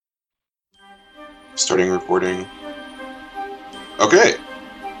Starting recording. Okay,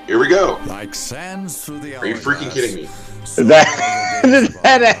 here we go. Like sands through the Are you freaking kidding me?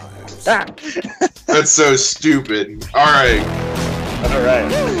 That's so stupid. All right,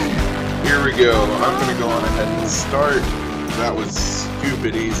 here we go. I'm gonna go on ahead and start. That was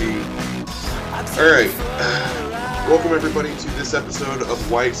stupid easy. All right, welcome everybody to this episode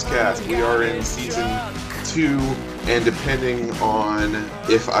of Wife's Cast. We are in season 2, and depending on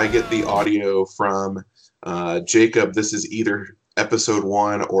if I get the audio from Jacob, this is either episode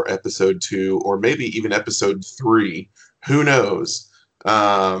 1 or episode 2, or maybe even episode 3. Who knows?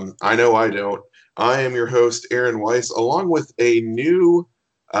 I know I don't. I am your host, Aaron Weiss, along with a new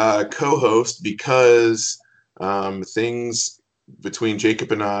co-host because things between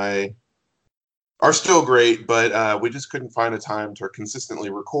Jacob and I are still great, but we just couldn't find a time to consistently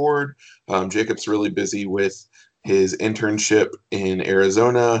record. Jacob's really busy with his internship in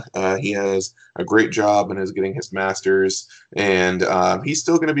Arizona. He has a great job and is getting his master's, and he's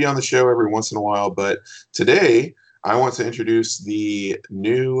still going to be on the show every once in a while. But today, I want to introduce the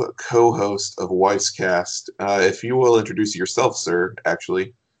new co-host of Wife's Cast. If you will introduce yourself, sir,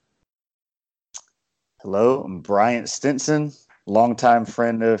 actually. Hello, I'm Bryant Stinson, longtime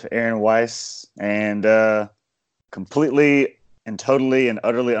friend of Aaron Weiss, and completely and totally and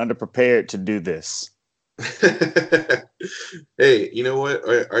utterly underprepared to do this. Hey, you know what?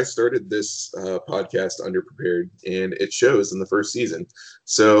 I started this podcast underprepared, and it shows in the first season.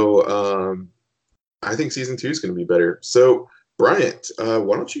 So I think season 2 is going to be better. So, Bryant,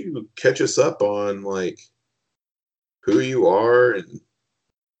 why don't you catch us up on like who you are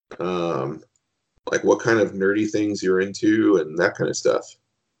and like what kind of nerdy things you're into and that kind of stuff.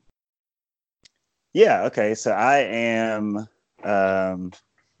 Yeah, okay. So I am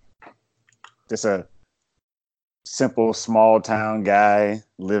just a simple small town guy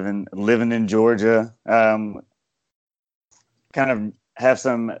living in Georgia. Kind of have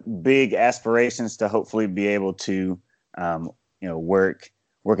some big aspirations to hopefully be able to work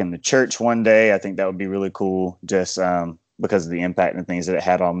in the church one day. I think that would be really cool, just because of the impact and things that it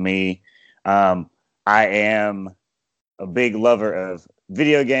had on me. I am a big lover of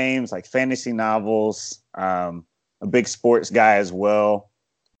video games, like fantasy novels. A big sports guy as well.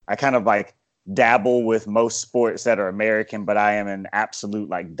 I kind of like dabble with most sports that are American, but I am an absolute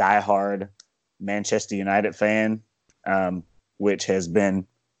like diehard Manchester United fan, which has been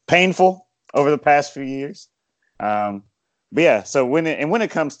painful over the past few years. But yeah, so when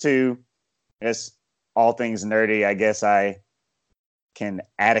it comes to all things nerdy, I guess I can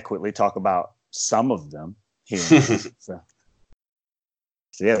adequately talk about some of them here. So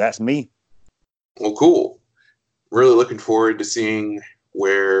yeah, that's me. Well, cool. Really looking forward to seeing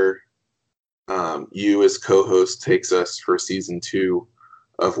where you as co-host takes us for season 2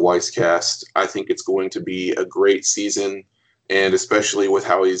 of Weisscast. I think it's going to be a great season, and especially with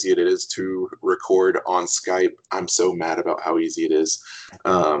how easy it is to record on Skype. I'm so mad about how easy it is.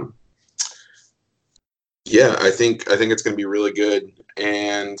 Yeah, I think it's going to be really good.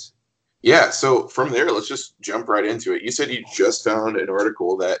 And yeah, so from there, let's just jump right into it. You said you just found an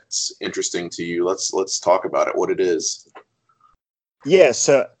article that's interesting to you. Let's talk about it, what it is. Yeah,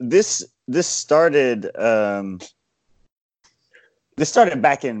 so this started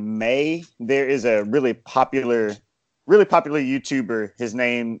back in May. There is a really popular YouTuber. His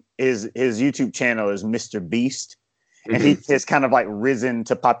YouTube channel is Mr. Beast, and he has kind of like risen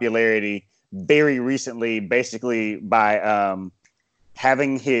to popularity very recently, basically by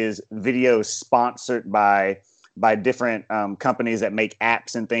having his videos sponsored by different companies that make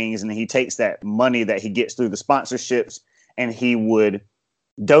apps and things, and he takes that money that he gets through the sponsorships and he would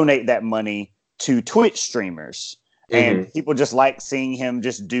donate that money to Twitch streamers. And people just like seeing him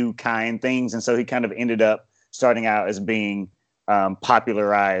just do kind things. And so he kind of ended up starting out as being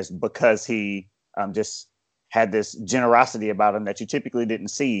popularized because he just had this generosity about him that you typically didn't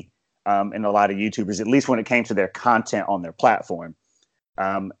see in a lot of YouTubers, at least when it came to their content on their platform.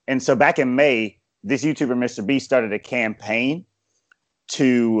 And so back in May, this YouTuber, Mr. B, started a campaign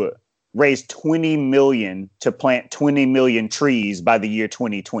to raise $20 million to plant 20 million trees by the year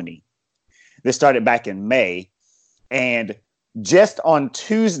 2020. This started back in May. And just on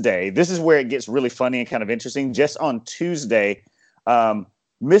Tuesday, this is where it gets really funny and kind of interesting. Just on Tuesday,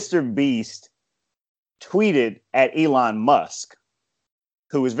 Mr. Beast tweeted at Elon Musk,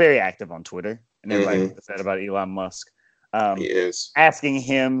 who was very active on Twitter, and everybody said about Elon Musk, asking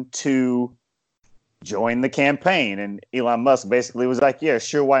him to join the campaign. And Elon Musk basically was like, yeah,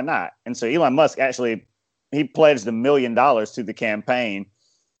 sure, why not? And so Elon Musk actually, he pledged $1 million to the campaign.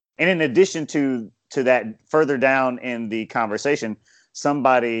 And in addition to that, further down in the conversation,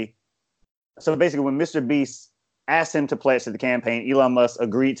 somebody So basically, when Mr. Beast asked him to pledge to the campaign, Elon Musk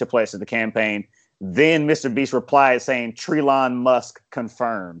agreed to pledge to the campaign. Then Mr. Beast replied saying, "Treelon Musk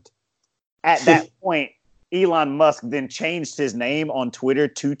confirmed." At that point, Elon Musk then changed his name on Twitter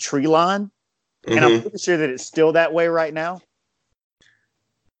to Treelon. And I'm pretty sure that it's still that way right now.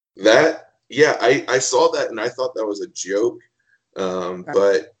 I saw that and I thought that was a joke.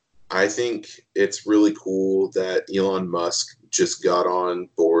 But I think it's really cool that Elon Musk just got on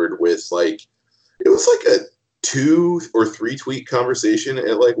board with it was like a 2 or 3 tweet conversation.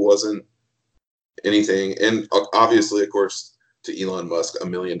 It like anything. And obviously, of course, to Elon Musk, $1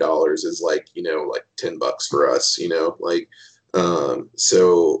 million is like $10 for us,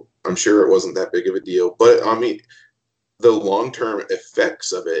 so I'm sure it wasn't that big of a deal. But I mean, the long-term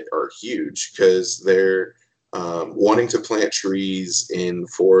effects of it are huge because they're wanting to plant trees in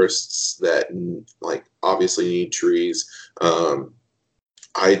forests that obviously need trees. I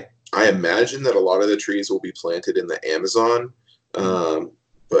imagine that a lot of the trees will be planted in the Amazon,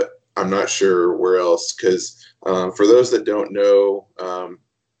 but I'm not sure where else because for those that don't know,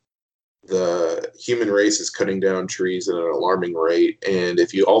 the human race is cutting down trees at an alarming rate. And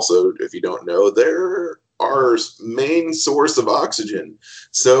if you don't know, they're our main source of oxygen.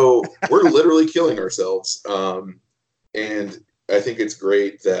 So we're literally killing ourselves. And I think it's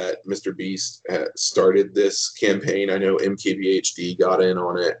great that Mr. Beast started this campaign. I know MKBHD got in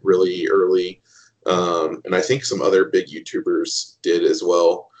on it really early. And I think some other big YouTubers did as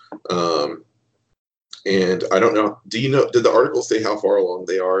well. And I don't know. Did the article say how far along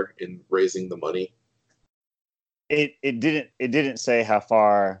they are in raising the money? It didn't say how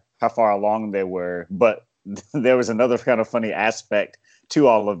far along they were, but there was another kind of funny aspect to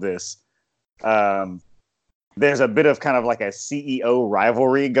all of this. There's a bit of kind of like a CEO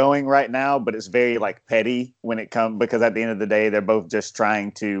rivalry going right now, but it's very petty when it comes, because at the end of the day, they're both just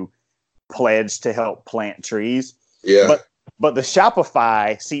trying to pledge to help plant trees. Yeah. But the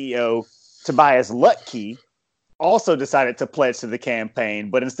Shopify CEO, Tobias Lutke, also decided to pledge to the campaign,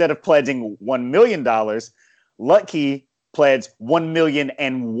 but instead of pledging $1 million, Lutke pledged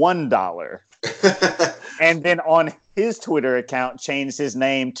 $1,000,001. And then on his Twitter account, changed his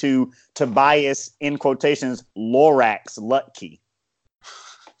name to Tobias, in quotations, Lorax Lutke.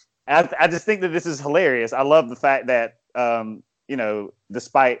 I just think that this is hilarious. I love the fact that,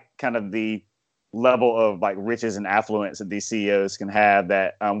 despite kind of the level of riches and affluence that these CEOs can have,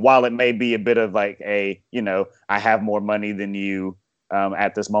 that while it may be a bit of I have more money than you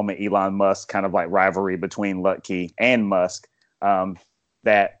at this moment, Elon Musk kind of rivalry between Lutke and Musk,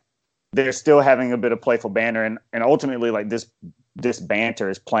 that they're still having a bit of playful banter, and ultimately this banter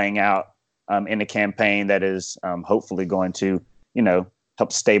is playing out in a campaign that is hopefully going to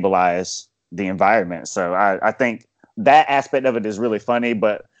help stabilize the environment. So I think that aspect of it is really funny,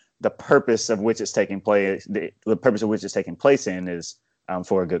 but the purpose of which it's taking place, the purpose of which it's taking place in is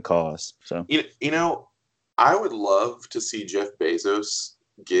for a good cause. So I would love to see Jeff Bezos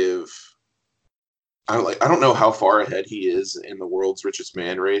give. I don't know how far ahead he is in the world's richest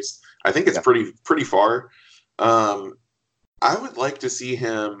man race. I think it's pretty far. I would like to see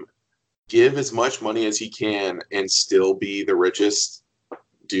him give as much money as he can and still be the richest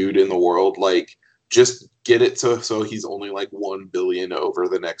dude in the world. Just get it so he's only $1 billion over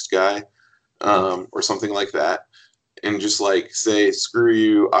the next guy, or something like that, and just say, screw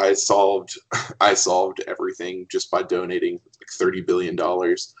you, I solved everything just by donating $30 billion.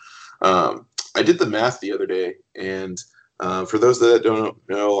 I did the math the other day, and for those that don't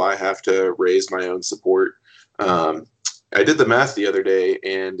know, I have to raise my own support. I did the math the other day,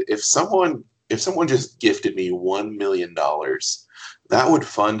 and if someone just gifted me $1 million, that would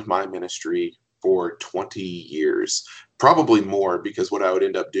fund my ministry for 20 years, probably more, because what I would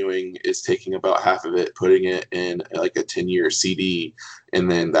end up doing is taking about half of it, putting it in a 10-year CD, and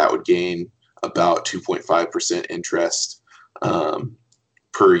then that would gain about 2.5% interest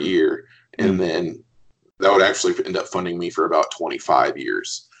per year. And then that would actually end up funding me for about 25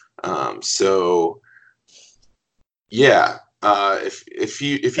 years. So yeah, if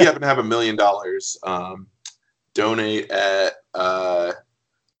you happen to have $1 million, donate at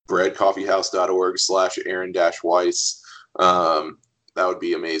breadcoffeehouse.org/Aaron-Weiss. That would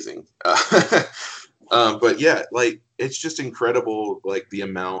be amazing. But yeah, it's just incredible, the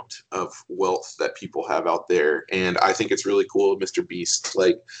amount of wealth that people have out there. And I think it's really cool. Mr. Beast,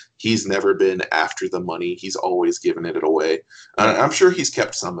 he's never been after the money. He's always given it away. I'm sure he's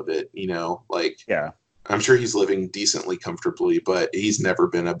kept some of it, yeah. I'm sure he's living decently comfortably, but he's never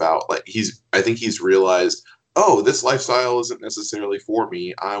been about I think he's realized, oh, this lifestyle isn't necessarily for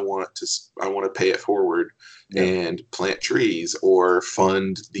me. I want to pay it forward. and plant trees or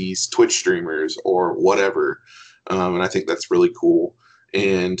fund these Twitch streamers or whatever. And I think that's really cool.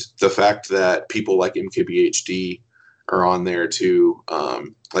 And the fact that people like MKBHD are on there too,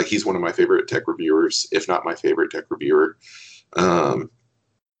 like he's one of my favorite tech reviewers, if not my favorite tech reviewer. I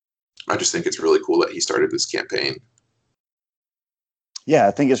just think it's really cool that he started this campaign. Yeah,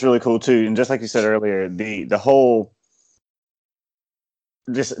 I think it's really cool too. And just like you said earlier, the whole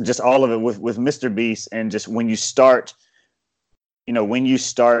just all of it with Mr. Beast, and just when you start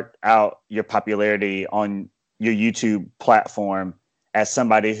out your popularity on your YouTube platform as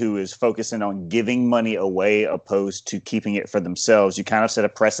somebody who is focusing on giving money away opposed to keeping it for themselves, you kind of set a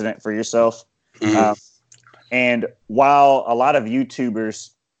precedent for yourself. Mm-hmm. And while a lot of YouTubers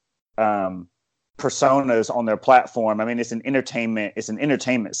personas on their platform, I mean, it's an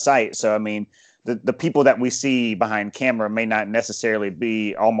entertainment site. So, I mean, the people that we see behind camera may not necessarily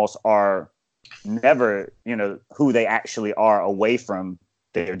be never, who they actually are away from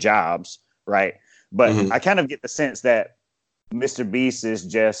their jobs. Right. But I kind of get the sense that Mr. Beast is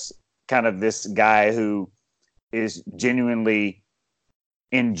just kind of this guy who is genuinely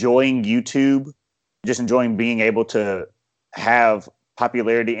enjoying YouTube, just enjoying being able to have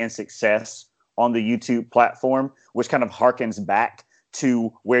popularity and success on the YouTube platform, which kind of harkens back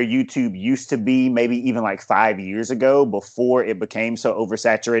to where YouTube used to be maybe even like 5 years ago, before it became so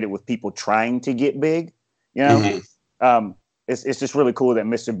oversaturated with people trying to get big. It's just really cool that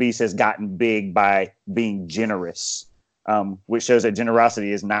Mr. Beast has gotten big by being generous, which shows that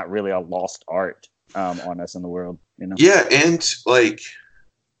generosity is not really a lost art on us in the world. Yeah, and like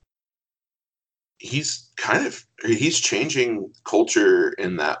he's changing culture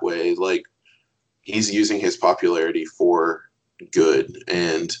in that way. Like he's using his popularity for good.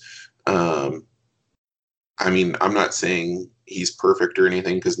 And I mean, I'm not saying he's perfect or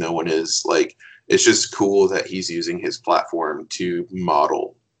anything, because no one is. Like, it's just cool that he's using his platform to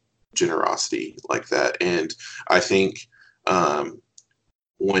model generosity like that. And I think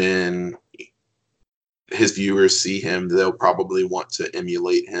when his viewers see him, they'll probably want to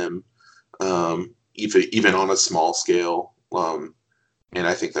emulate him, even on a small scale. And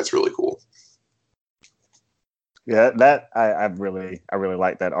I think that's really cool. Yeah, that I really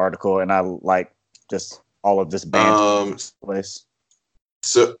like that article, and I like just all of this banter place.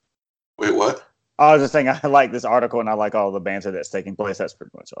 So, wait, what? I was just saying I like this article, and I like all the banter that's taking place. That's pretty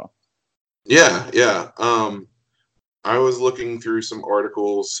much all. Yeah. I was looking through some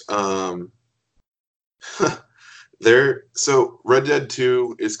articles. So Red Dead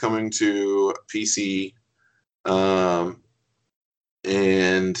 2 is coming to PC, and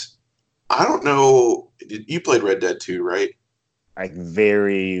I don't know. You played Red Dead 2, right? Like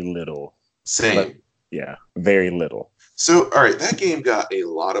very little. Same. But, yeah, very little. So, all right, that game got a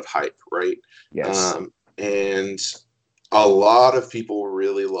lot of hype, right? Yes. And a lot of people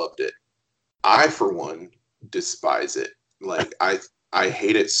really loved it. I, for one, despise it. Like, I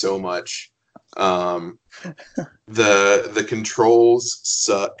hate it so much. The controls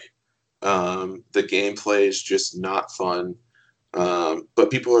suck. The gameplay is just not fun.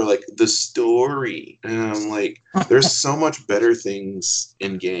 But people are like, the story. And I'm like, there's so much better things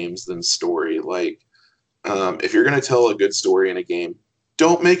in games than story. Like, if you're going to tell a good story in a game,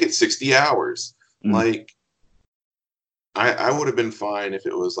 don't make it 60 hours. Like, I would have been fine if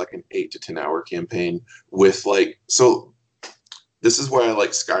it was like an 8 to 10 hour campaign with so this is why I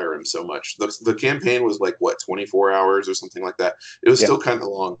like Skyrim so much. The campaign was 24 hours or something like that. It was still kind of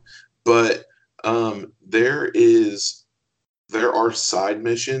long, but there are side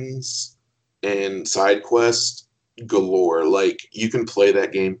missions and side quests galore. Like, you can play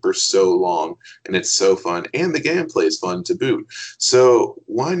that game for so long, and it's so fun, and the gameplay is fun to boot. So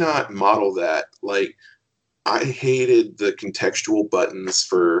why not model that? Like, I hated the contextual buttons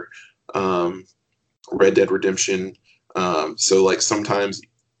for Red Dead Redemption. So sometimes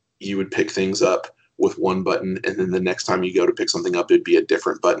you would pick things up with one button, and then the next time you go to pick something up, it'd be a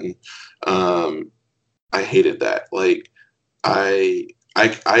different button. I hated that. Like, I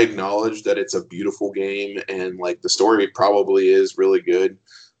acknowledge that it's a beautiful game, and the story probably is really good.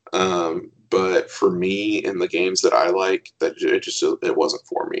 But for me, in the games that I like, it wasn't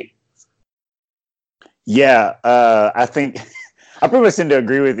for me. Yeah, I think I pretty much tend to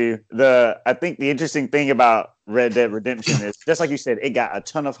agree with you. I think the interesting thing about Red Dead Redemption is, just like you said, it got a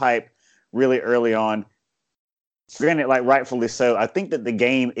ton of hype really early on. Granted, rightfully so. I think that the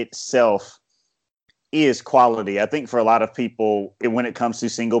game itself is quality. I think for a lot of people, when it comes to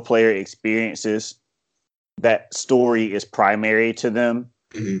single player experiences, that story is primary to them.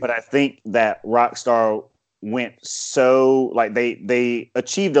 Mm-hmm. But I think that Rockstar went so like they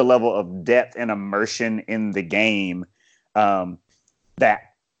achieved a level of depth and immersion in the game that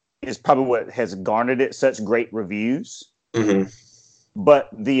is probably what has garnered it such great reviews. Mm-hmm. But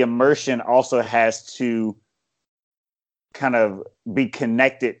the immersion also has to kind of be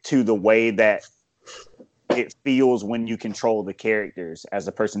connected to the way that it feels when you control the characters as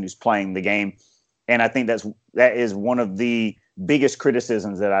a person who's playing the game. And I think that is one of the biggest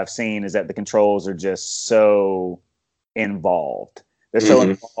criticisms that I've seen, is that the controls are just so involved. They're so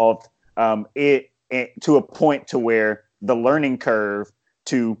involved it to a point to where the learning curve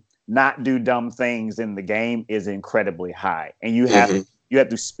to not do dumb things in the game is incredibly high. And you have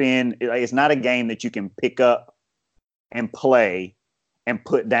to spend, it's not a game that you can pick up and play and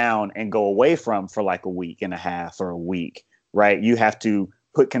put down and go away from for like a week and a half or a week, right? You have to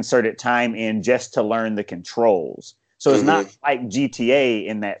put concerted time in just to learn the controls. So it's not like GTA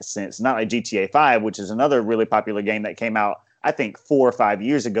in that sense, not like GTA 5, which is another really popular game that came out, I think, 4 or 5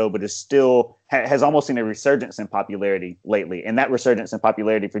 years ago, but is still has almost seen a resurgence in popularity lately. And that resurgence in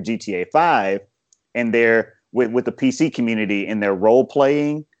popularity for GTA 5 and their with the PC community in their role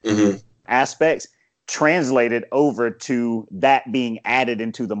playing aspects translated over to that being added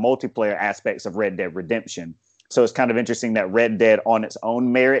into the multiplayer aspects of Red Dead Redemption. So it's kind of interesting that Red Dead on its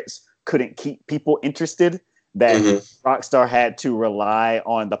own merits couldn't keep people interested, that Rockstar had to rely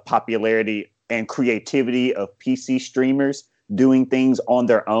on the popularity and creativity of PC streamers doing things on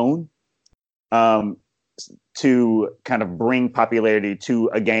their own to kind of bring popularity to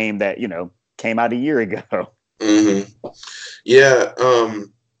a game that, you know, came out a year ago. Yeah.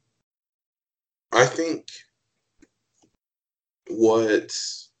 I think what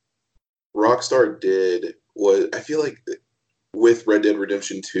Rockstar did was, I feel like with Red Dead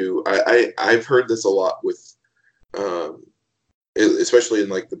Redemption 2, I've heard this a lot with, especially in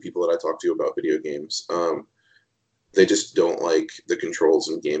like the people that I talk to about video games. They just don't like the controls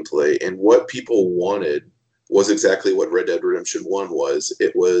and gameplay. And what people wanted was exactly what Red Dead Redemption 1 was.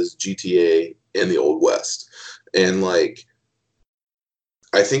 It was GTA in the Old West. And like,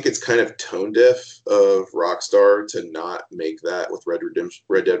 I think it's kind of tone deaf of Rockstar to not make that with Red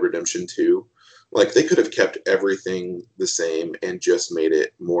Dead Redemption 2. Like, they could have kept everything the same and just made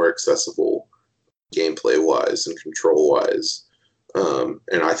it more accessible gameplay-wise and control-wise.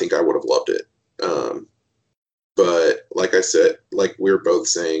 And I think I would have loved it. But like I said, like we were both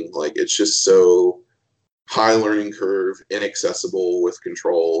saying, like, it's just so high learning curve, inaccessible with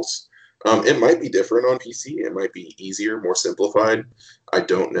controls. It might be different on PC. It might be easier, more simplified. I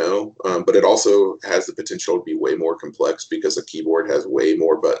don't know. But it also has the potential to be way more complex because a keyboard has way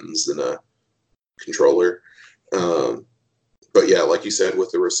more buttons than a controller. But yeah, like you said,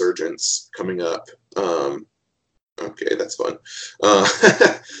 with the resurgence coming up, okay, that's fun.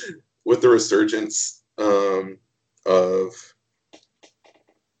 With the resurgence of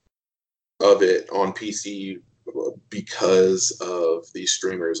it on PC because of these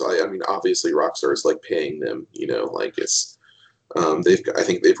streamers, I mean, obviously Rockstar is like paying them, you know, like it's I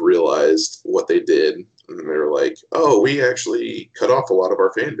think they've realized what they did, and they're like, oh, we actually cut off a lot of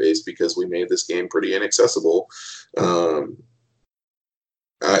our fan base because we made this game pretty inaccessible.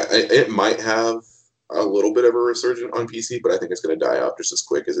 It might have a little bit of a resurgence on PC, but I think it's going to die off just as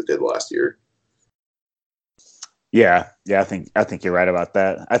quick as it did last year. Yeah, I think you're right about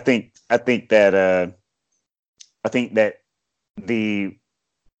that. I think that the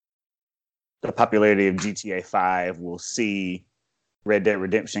popularity of GTA 5 will see Red Dead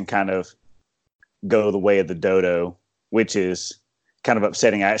Redemption kind of go the way of the dodo, which is kind of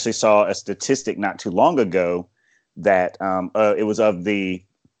upsetting. I actually saw a statistic not too long ago that it was of the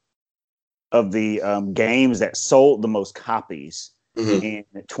games that sold the most copies in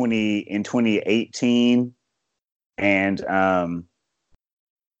 2018. And I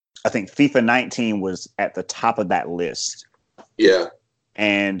think FIFA 19 was at the top of that list. Yeah.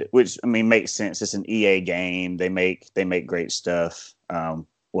 And which, I mean, makes sense. It's an EA game. They make great stuff.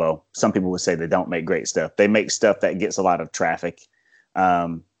 Well, some people would say they don't make great stuff. They make stuff that gets a lot of traffic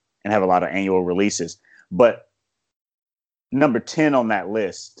and have a lot of annual releases. But number 10 on that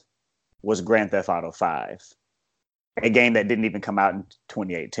list was Grand Theft Auto 5, a game that didn't even come out in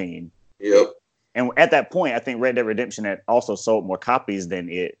 2018. Yep. And at that point, I think Red Dead Redemption had also sold more copies than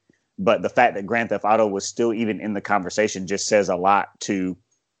it. But the fact that Grand Theft Auto was still even in the conversation just says a lot to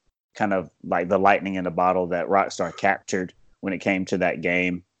kind of like the lightning in the bottle that Rockstar captured when it came to that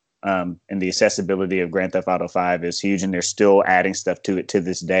game. And the accessibility of Grand Theft Auto 5 is huge, and they're still adding stuff to it to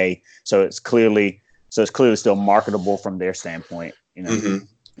this day. So it's clearly still marketable from their standpoint. You know,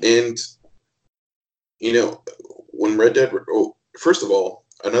 And you know, when Red Dead, first of all,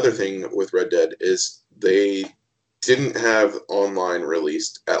 another thing with Red Dead is they didn't have online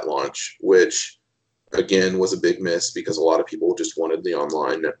released at launch, which again was a big miss because a lot of people just wanted the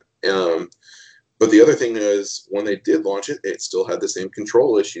online. But the other thing is, when they did launch it, it still had the same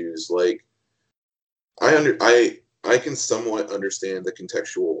control issues. Like, I can somewhat understand the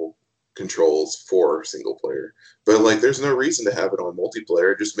contextual controls for single player, but like, there's no reason to have it on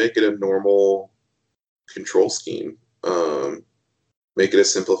multiplayer. Just make it a normal control scheme. Make it a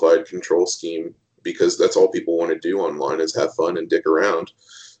simplified control scheme, because that's all people want to do online is have fun and dick around.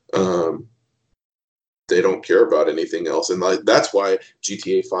 They don't care about anything else, and like, that's why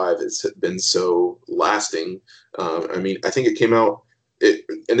GTA 5 has been so lasting. I mean, I think it came out.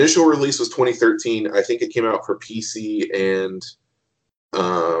 Initial release was 2013. I think it came out for PC and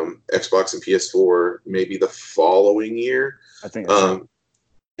Xbox and PS4 maybe the following year. I think.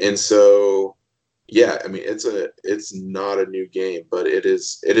 And so, yeah, I mean, it's not a new game, but it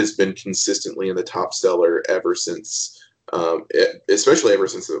has been consistently in the top seller ever since. Especially ever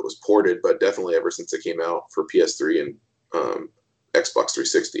since it was ported, but definitely ever since it came out for PS3 and Xbox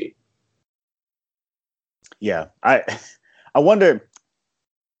 360. Yeah, I wonder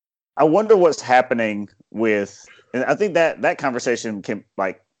what's happening with, and I think that conversation can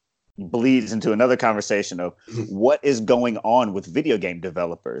like bleeds into another conversation of what is going on with video game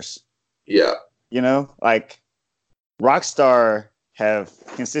developers. Yeah, you know, like Rockstar have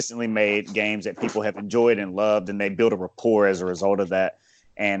consistently made games that people have enjoyed and loved, and they build a rapport as a result of that.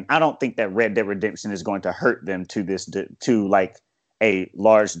 And I don't think that Red Dead Redemption is going to hurt them to like a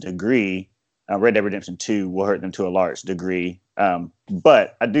large degree. Red Dead Redemption 2 will hurt them to a large degree.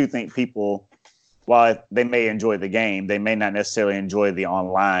 But I do think people, while they may enjoy the game, they may not necessarily enjoy the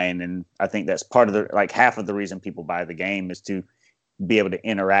online. And I think that's part of half of the reason people buy the game is to be able to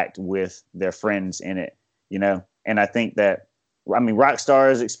interact with their friends in it, you know? And I think that, I mean,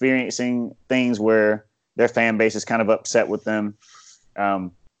 Rockstar is experiencing things where their fan base is kind of upset with them.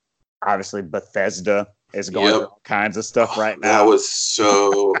 Obviously, Bethesda is going through all kinds of stuff right now. That was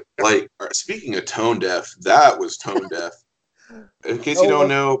so, like, speaking of tone deaf, that was tone deaf. In case you don't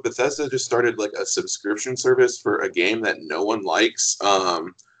know, Bethesda just started like a subscription service for a game that no one likes.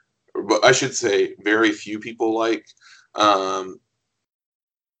 But I should say very few people like,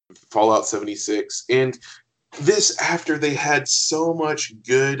 Fallout 76. And this after they had so much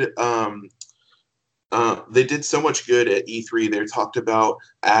good, they did so much good at E3. They talked about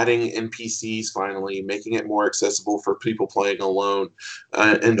adding NPCs finally, making it more accessible for people playing alone,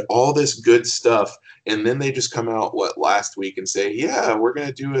 and all this good stuff. And then they just come out, last week and say, yeah, we're going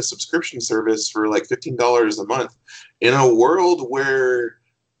to do a subscription service for like $15 a month. In a world where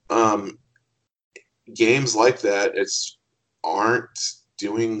games like that aren't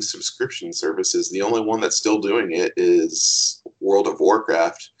doing subscription services. The only one that's still doing it is World of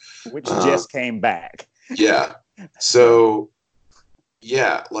Warcraft, which just came back. Yeah. So,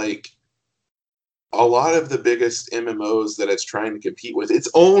 yeah, like a lot of the biggest MMOs that it's trying to compete with, its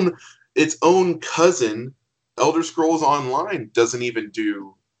own cousin, Elder Scrolls Online, doesn't even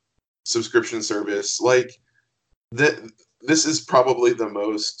do subscription service. Like this is probably the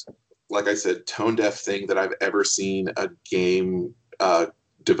most, like I said, tone deaf thing that I've ever seen a game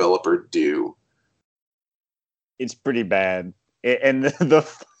developer do. It's pretty bad, and the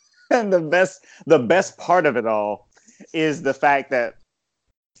best part of it all is the fact that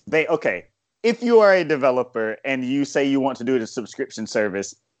if you are a developer and you say you want to do a subscription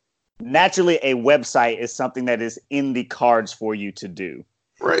service, naturally a website is something that is in the cards for you to do.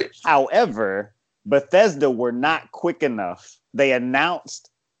 Right. However, Bethesda were not quick enough. They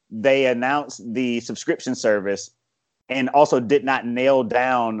announced the subscription service and also did not nail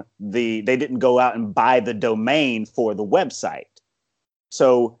down they didn't go out and buy the domain for the website.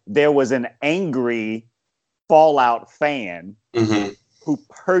 So there was an angry Fallout fan who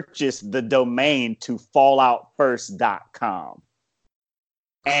purchased the domain to falloutfirst.com.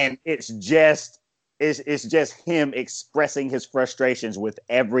 And it's just him expressing his frustrations with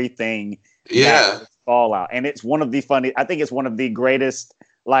everything. Yeah. Fallout. And it's one of the greatest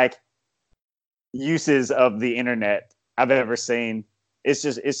like uses of the internet I've ever seen. It's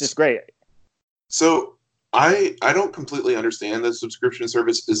just great. So I don't completely understand the subscription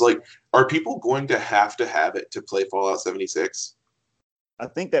service. Is like, are people going to have it to play Fallout 76? I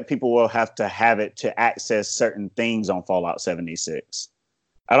think that people will have to have it to access certain things on Fallout 76.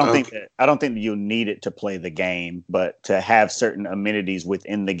 I don't think that you'll need it to play the game, but to have certain amenities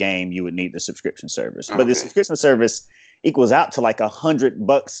within the game, you would need the subscription service. But the subscription service equals out to like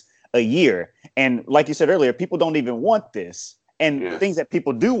 $100 a year. And like you said earlier, people don't even want this. and things that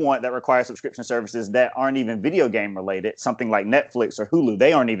people do want that require subscription services that aren't even video game related, something like Netflix or Hulu,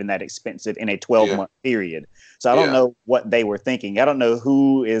 they aren't even that expensive in a 12-month period. So I don't know what they were thinking. I don't know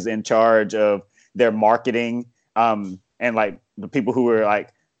who is in charge of their marketing, and like the people who are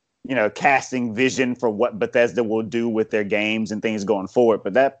like, you know, casting vision for what Bethesda will do with their games and things going forward.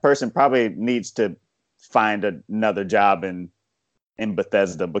 But that person probably needs to find another job in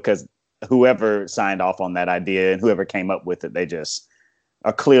Bethesda, because whoever signed off on that idea and whoever came up with it, they just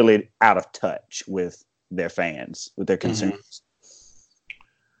are clearly out of touch with their fans, with their consumers.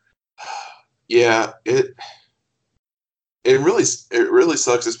 Yeah, it really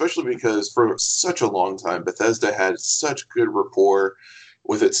sucks, especially because for such a long time Bethesda had such good rapport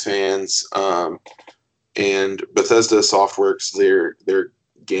with its fans, and Bethesda Softworks, their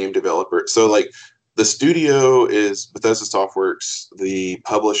game developer. So like the studio is Bethesda Softworks, the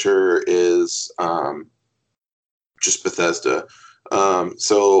publisher is just Bethesda.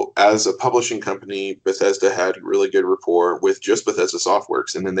 So as a publishing company, Bethesda had really good rapport with just Bethesda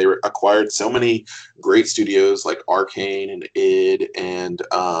Softworks, and then they acquired so many great studios like Arcane and id, and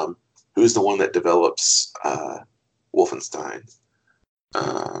who's the one that develops Wolfenstein?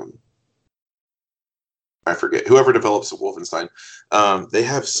 I forget. Whoever develops Wolfenstein. They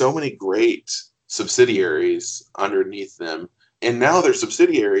have so many great subsidiaries underneath them, and now their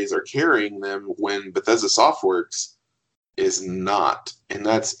subsidiaries are carrying them when Bethesda Softworks is not, and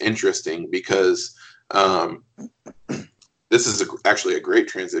that's interesting because this is actually a great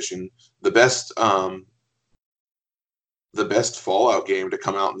transition. The best Fallout game to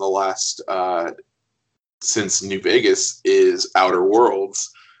come out in the last since New Vegas is Outer Worlds,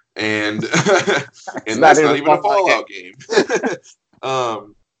 and and that's not even a Fallout game.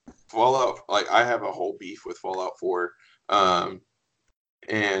 Fallout, like I have a whole beef with Fallout 4,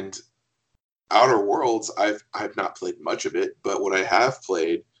 and Outer Worlds, I've not played much of it, but what I have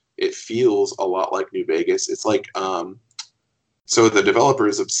played, it feels a lot like New Vegas. It's like so the developer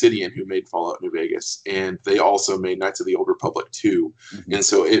is Obsidian, who made Fallout New Vegas, and they also made Knights of the Old Republic 2. And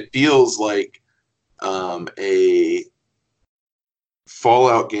so it feels like a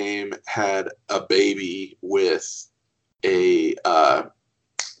Fallout game had a baby with a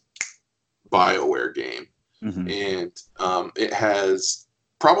BioWare game. And it has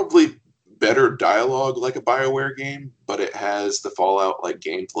probably better dialogue like a BioWare game, but it has the Fallout like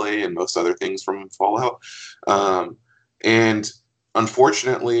gameplay and most other things from Fallout. And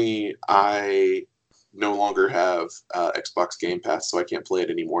unfortunately, I no longer have Xbox Game Pass, so I can't play it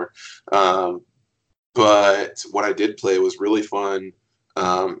anymore. But what I did play was really fun.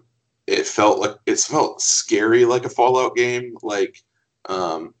 It felt scary like a Fallout game. Like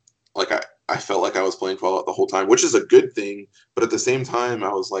I felt like I was playing Fallout the whole time, which is a good thing. But at the same time,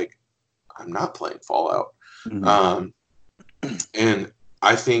 I was like, I'm not playing Fallout. And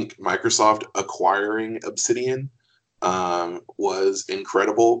I think Microsoft acquiring Obsidian was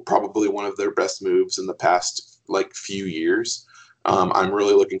incredible. Probably one of their best moves in the past like few years. I'm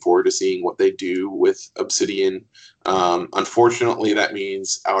really looking forward to seeing what they do with Obsidian. Unfortunately, that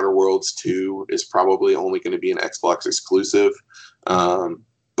means Outer Worlds 2 is probably only going to be an Xbox exclusive.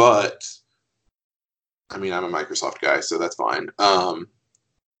 But I mean, I'm a Microsoft guy, so that's fine.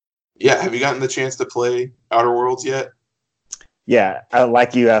 Yeah, have you gotten the chance to play Outer Worlds yet? Yeah,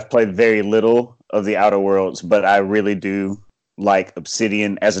 like you, I've played very little of the Outer Worlds, but I really do like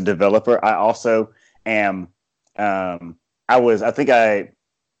Obsidian as a developer. I also am. I think I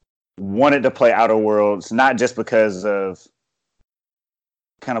wanted to play Outer Worlds not just because of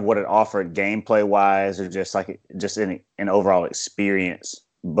kind of what it offered gameplay wise, or just an overall experience,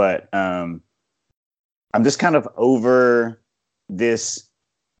 but I'm just kind of over this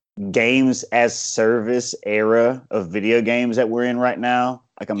games as service era of video games that we're in right now.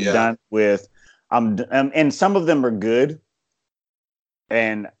 Like I'm done with, and some of them are good,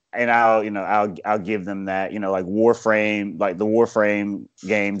 and I'll give them that. Like Warframe, like the Warframe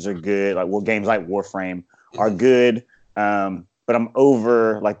games are good. Like games like Warframe are good, but I'm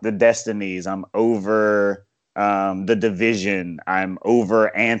over like the Destinies. I'm over the Division. I'm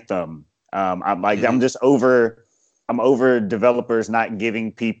over Anthem. I'm just over. I'm over developers not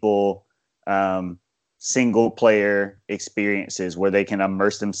giving people single player experiences where they can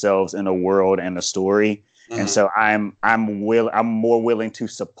immerse themselves in a world and a story. And so I'm more willing to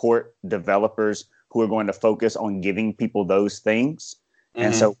support developers who are going to focus on giving people those things.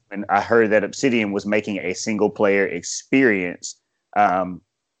 And so when I heard that Obsidian was making a single player experience, I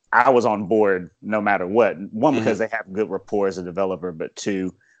was on board no matter what. One, because they have good rapport as a developer, but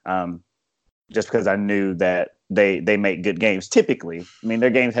two, just because I knew that they make good games. Typically, I mean, their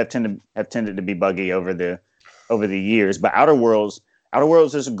games have tended to be buggy over the over the years. But Outer Worlds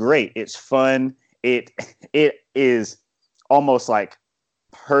is great. It's fun. It is almost like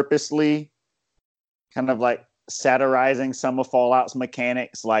purposely kind of like satirizing some of Fallout's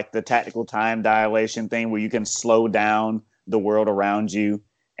mechanics, like the tactical time dilation thing, where you can slow down the world around you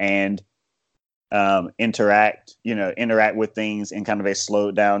and interact with things in kind of a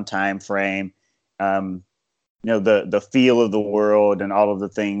slowed down time frame. The feel of the world and all of the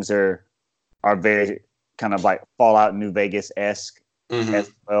things are very kind of like Fallout New Vegas-esque as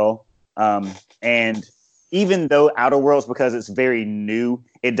well. And even though Outer Worlds, because it's very new,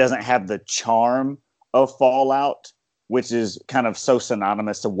 it doesn't have the charm of Fallout, which is kind of so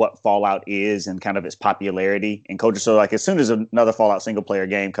synonymous to what Fallout is and kind of its popularity and culture. So like as soon as another Fallout single player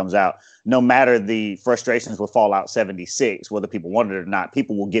game comes out, no matter the frustrations with Fallout 76, whether people want it or not,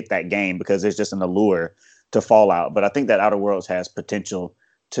 people will get that game because there's just an allure to Fallout. But I think that Outer Worlds has potential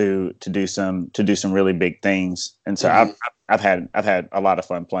to do some really big things. And so I've had a lot of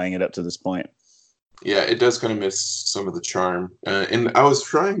fun playing it up to this point. Yeah, it does kind of miss some of the charm. And I was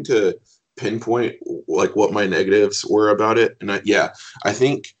trying to pinpoint like what my negatives were about it. And I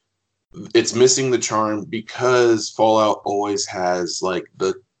think it's missing the charm because Fallout always has like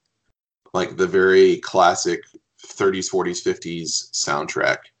the very classic 30s, 40s, 50s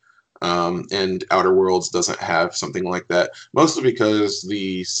soundtrack. And Outer Worlds doesn't have something like that, mostly because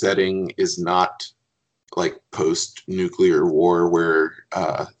the setting is not like post-nuclear war where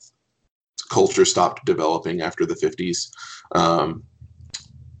culture stopped developing after the 50s.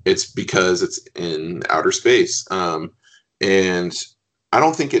 It's because it's in outer space. And I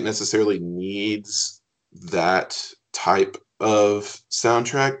don't think it necessarily needs that type of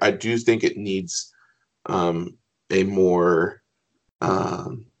soundtrack. I do think it needs a more...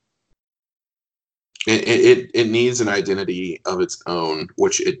 It needs an identity of its own,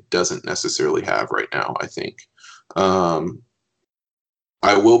 which it doesn't necessarily have right now, I think. I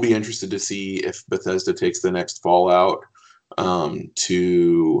will be interested to see if Bethesda takes the next Fallout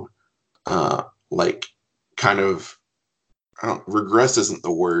to regress isn't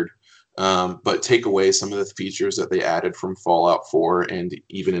the word, but take away some of the features that they added from Fallout 4 and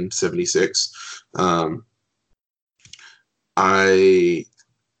even in 76. I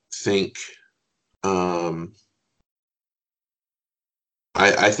think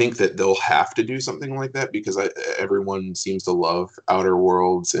I think that they'll have to do something like that because everyone seems to love Outer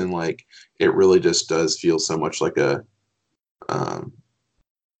Worlds, and like it really just does feel so much like a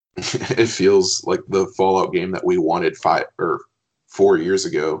it feels like the Fallout game that we wanted 5 or 4 years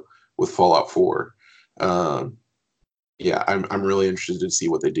ago with Fallout 4. I'm really interested to see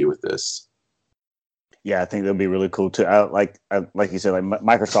what they do with this. Yeah, I think that'll be really cool too. Like you said, like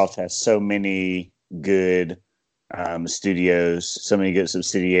Microsoft has so many good studios, so many good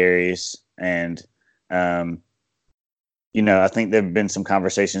subsidiaries, and I think there've been some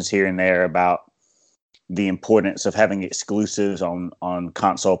conversations here and there about the importance of having exclusives on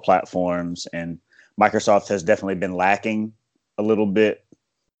console platforms, and Microsoft has definitely been lacking a little bit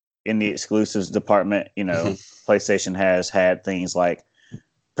in the exclusives department. PlayStation has had things like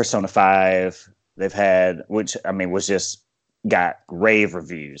Persona 5. They've had, which was just got rave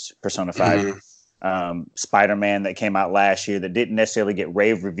reviews. Persona 5, Spider-Man that came out last year that didn't necessarily get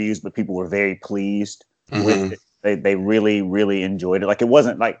rave reviews, but people were very pleased with it. They really, really enjoyed it. Like it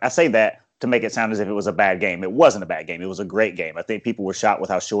wasn't like, I say that to make it sound as if it was a bad game. It wasn't a bad game. It was a great game. I think people were shocked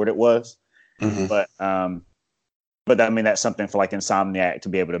with how short it was. But that's something for like Insomniac to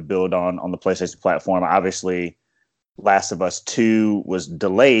be able to build on the PlayStation platform. Obviously, Last of Us 2 was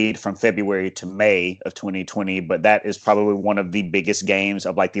delayed from February to May of 2020, but that is probably one of the biggest games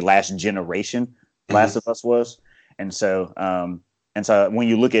of like the last generation Last of Us was. And so when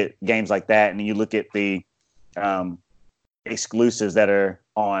you look at games like that, and then you look at the exclusives that are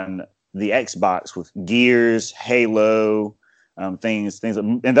on the Xbox with Gears, Halo, things,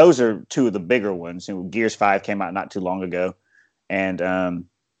 and those are two of the bigger ones. Gears 5 came out not too long ago, and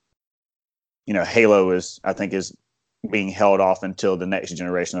Halo is being held off until the next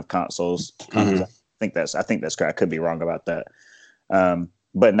generation of consoles. I think that's correct. I could be wrong about that.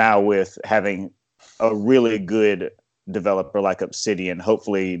 But now with having a really good developer like Obsidian,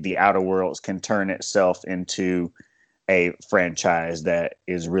 hopefully the Outer Worlds can turn itself into a franchise that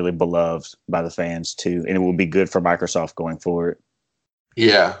is really beloved by the fans too, and it will be good for Microsoft going forward.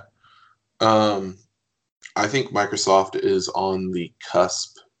 Yeah. I think Microsoft is on the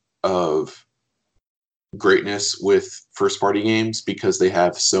cusp of greatness with first party games because they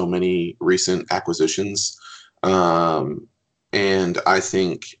have so many recent acquisitions. And I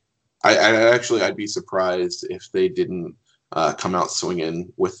think I'd be surprised if they didn't come out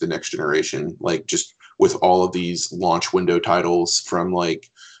swinging with the next generation, like just with all of these launch window titles from like,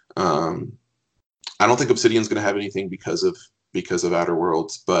 I don't think Obsidian's going to have anything because of Outer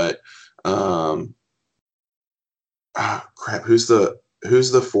Worlds, but crap, who's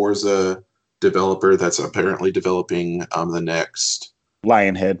the Forza developer that's apparently developing the next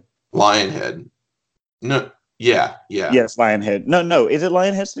Lionhead. No, yeah. Yes, Lionhead. No, is it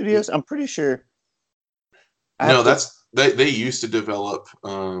Lionhead Studios? I'm pretty sure. That's they used to develop.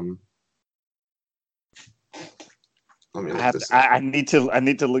 Let me look this up. I need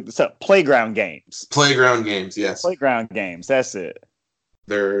to look this up. Playground Games. Playground Games, yes. Playground Games. That's it.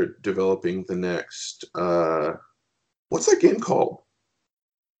 They're developing the next. What's that game called?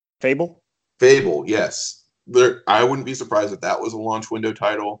 Fable, yes. I wouldn't be surprised if that was a launch window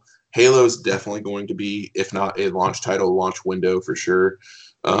title. Halo's definitely going to be, if not a launch title, launch window for sure.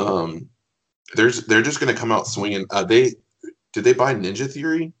 They're just going to come out swinging. Did they buy Ninja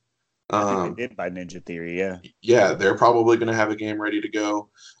Theory? I think they did buy Ninja Theory, yeah. Yeah, they're probably going to have a game ready to go.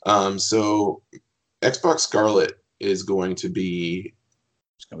 So Xbox Scarlet is going to be...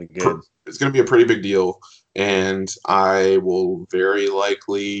 It's going to be good. It's going to be a pretty big deal, and I will very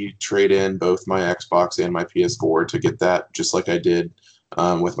likely trade in both my Xbox and my PS4 to get that, just like I did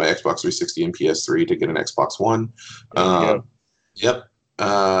with my Xbox 360 and PS3 to get an Xbox One. Yep.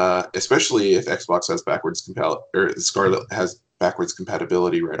 Especially if Xbox has backwards compatibility, or Scarlet has backwards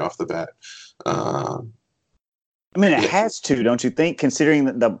compatibility right off the bat. I mean, it has to, don't you think?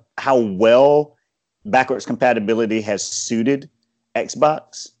 Considering how well backwards compatibility has suited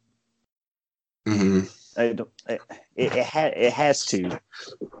Xbox. Mm-hmm. It has to.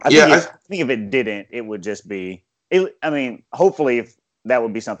 I think if it didn't, it would just be. I mean, hopefully, if that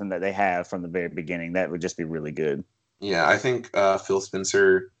would be something that they have from the very beginning, that would just be really good. Yeah, I think Phil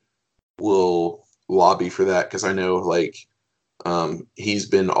Spencer will lobby for that, because I know he's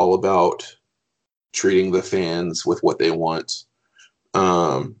been all about treating the fans with what they want.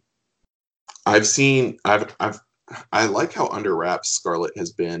 I like how under wraps Scarlet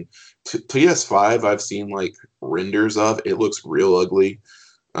has been. PS5, I've seen renders of. It looks real ugly.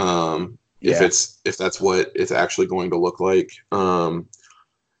 If that's what it's actually going to look like.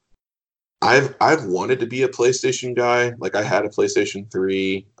 I've wanted to be a PlayStation guy. I had a PlayStation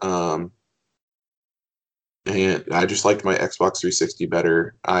 3, and I just liked my Xbox 360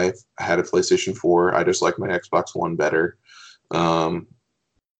 better. I've had a PlayStation 4. I just like my Xbox One better.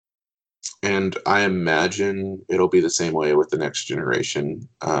 And I imagine it'll be the same way with the next generation.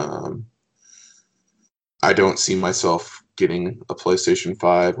 I don't see myself getting a PlayStation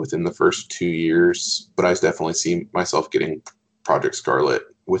 5 within the first 2 years, but I definitely see myself getting Project Scarlet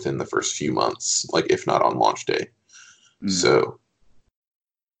within the first few months, if not on launch day. So,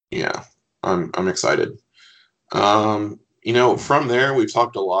 yeah, I'm excited. From there, we've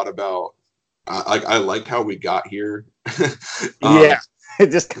talked a lot about. I liked how we got here. Yeah.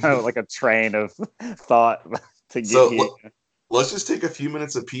 Just kind of like a train of thought to get here. Let's just take a few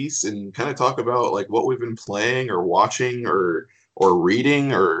minutes apiece and kind of talk about what we've been playing or watching or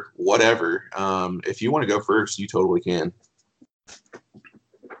reading or whatever. If you want to go first, you totally can.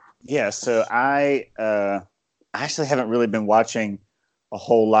 Yeah, so I actually haven't really been watching a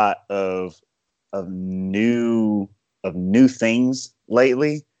whole lot of new things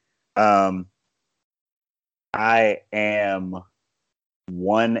lately. I am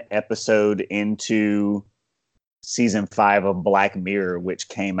one episode into season 5 of Black Mirror, which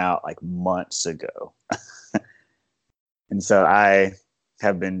came out months ago. And so I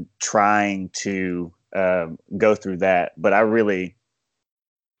have been trying to go through that, but that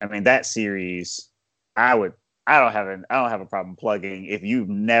series, I don't have a problem plugging. If you've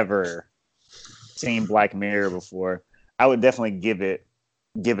never seen Black Mirror before, I would definitely give it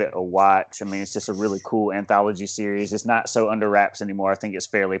a watch. I mean, it's just a really cool anthology series. It's not so under wraps anymore. I think it's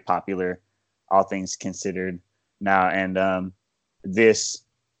fairly popular, all things considered now. And this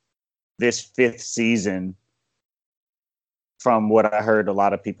 5th season, from what I heard a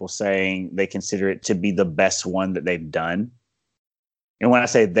lot of people saying, they consider it to be the best one that they've done. And when I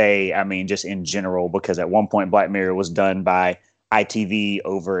say they, I mean just in general, because at one point Black Mirror was done by ITV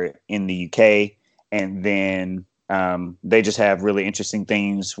over in the UK, and then they just have really interesting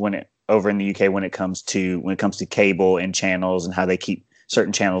things over in the UK when it comes to cable and channels and how they keep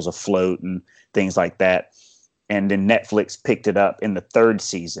certain channels afloat and things like that. And then Netflix picked it up in the 3rd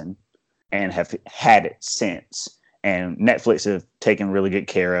season and have had it since. And Netflix have taken really good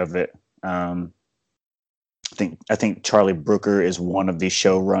care of it. I think Charlie Brooker is one of the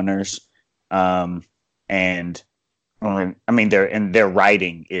showrunners, and their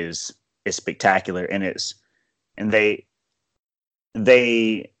writing is spectacular, and they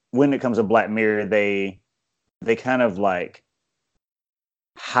when it comes to Black Mirror, they kind of like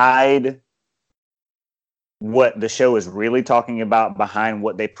hide what the show is really talking about behind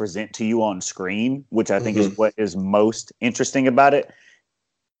what they present to you on screen, which I think is what is most interesting about it.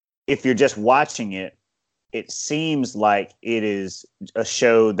 If you're just watching it, it seems like it is a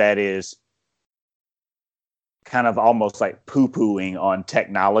show that is kind of almost like poo-pooing on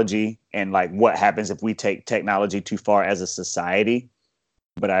technology and like what happens if we take technology too far as a society.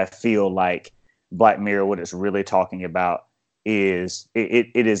 But I feel like Black Mirror, what it's really talking about is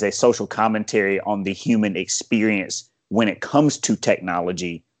it is a social commentary on the human experience when it comes to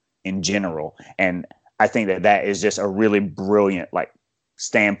technology in general. And I think that is just a really brilliant like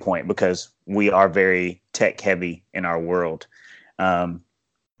standpoint because we are very tech heavy in our world. And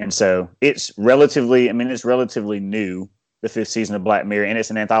so it's relatively new, the 5th season of Black Mirror, and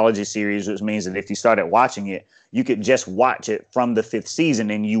it's an anthology series, which means that if you started watching it, you could just watch it from the 5th season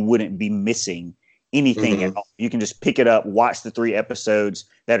and you wouldn't be missing anything at all. You can just pick it up, watch the 3 episodes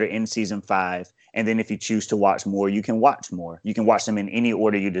that are in season 5. And then if you choose to watch more, you can watch more. You can watch them in any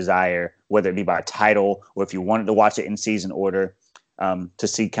order you desire, whether it be by title or if you wanted to watch it in season order, to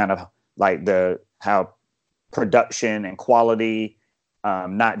see kind of like how production and quality,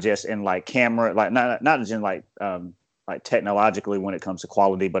 not just in like camera, like not just in like technologically when it comes to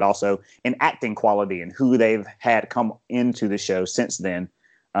quality, but also in acting quality and who they've had come into the show since then.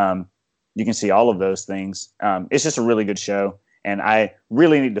 You can see all of those things. It's just a really good show. And I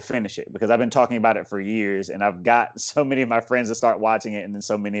really need to finish it because I've been talking about it for years and I've got so many of my friends to start watching it. And then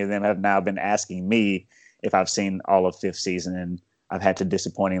so many of them have now been asking me if I've seen all of 5th season. And I've had to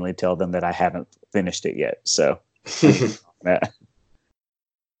disappointingly tell them that I haven't finished it yet. So,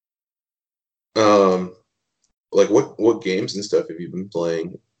 like what games and stuff have you been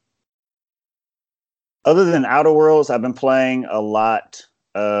playing? Other than Outer Worlds, I've been playing a lot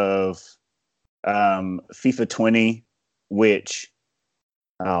of FIFA 20, which,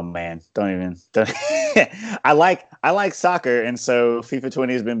 oh man, don't I like soccer, and so FIFA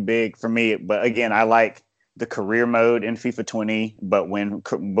 20 has been big for me. But again, I like the career mode in FIFA 20. But when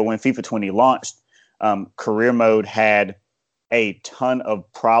FIFA 20 launched, career mode had a ton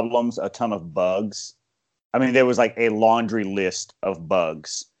of problems, a ton of bugs. I mean, there was like a laundry list of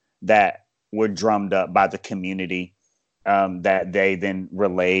bugs that were drummed up by the community, that they then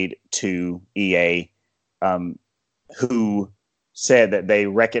relayed to EA, who said that they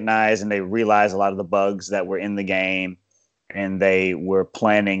recognized and they realized a lot of the bugs that were in the game, and they were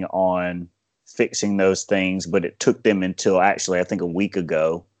planning on fixing those things, but it took them until actually, I think, a week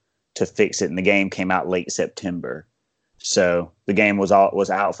ago to fix it, and the game came out late September. So the game was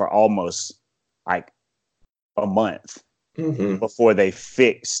out for almost like a month before they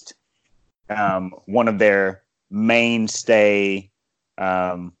fixed one of their mainstay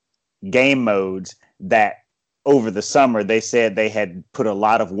game modes that over the summer they said they had put a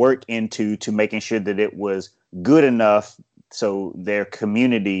lot of work into making sure that it was good enough so their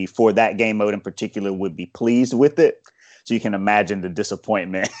community for that game mode in particular would be pleased with it. So you can imagine the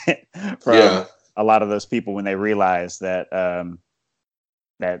disappointment from a lot of those people when they realized that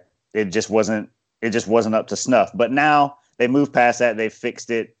that it just wasn't up to snuff. But now they moved past that. They fixed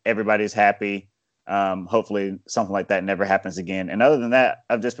it. Everybody's happy. Hopefully something like that never happens again. And other than that,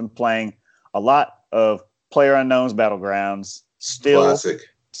 I've just been playing a lot of PlayerUnknown's Battlegrounds.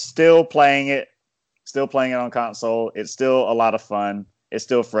 Still playing it on console. It's still a lot of fun. It's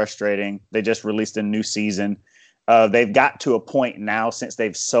still frustrating. They just released a new season. They've got to a point now since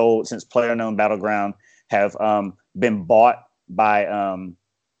PlayerUnknown Battleground have been bought by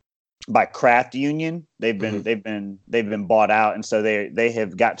Craft Union. They've been bought out, and so they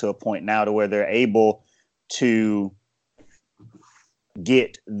have got to a point now to where they're able to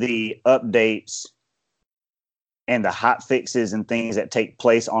get the updates and the hot fixes and things that take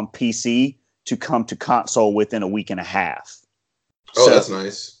place on PC to come to console within a week and a half. Oh, that's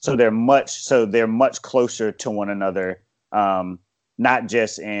nice. So they're much closer to one another. Not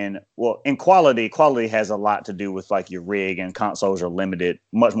just in quality. Quality has a lot to do with like your rig, and consoles are limited,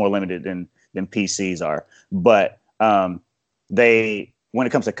 much more limited than PCs are. But when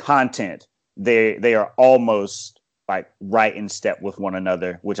it comes to content, they are almost like right in step with one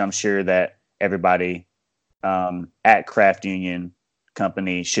another, which I'm sure that everybody at Craft Union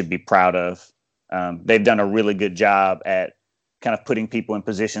Company should be proud of. They've done a really good job at kind of putting people in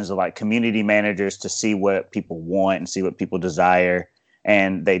positions of like community managers to see what people want and see what people desire.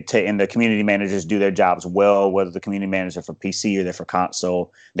 And and the community managers do their jobs well, whether the community managers are for PC or they're for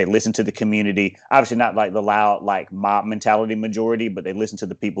console. They listen to the community, obviously not like the loud, like mob mentality majority, but they listen to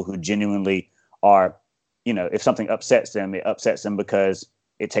the people who genuinely are, if something upsets them, it upsets them because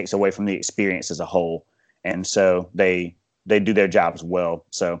it takes away from the experience as a whole. And so they do their jobs well.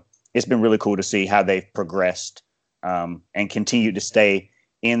 So it's been really cool to see how they've progressed and continue to stay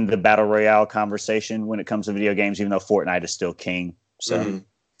in the battle royale conversation when it comes to video games, even though Fortnite is still king. So,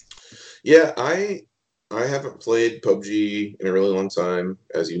 yeah, I haven't played PUBG in a really long time,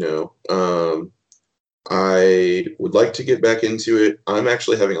 as you know. I would like to get back into it. I'm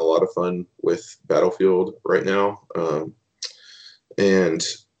actually having a lot of fun with Battlefield right now, and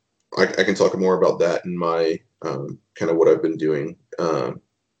I can talk more about that in my kind of what I've been doing.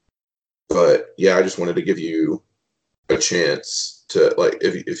 But yeah, I just wanted to give you a chance to, like,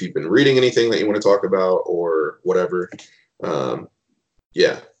 if you've been reading anything that you want to talk about or whatever.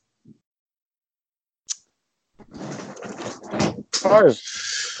 Yeah. As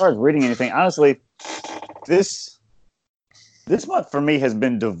far as reading anything, honestly, this month for me has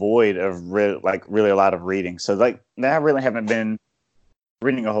been devoid of really a lot of reading. So like, I really haven't been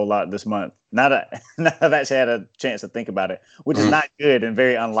reading a whole lot this month. Not I've actually had a chance to think about it, which is not good and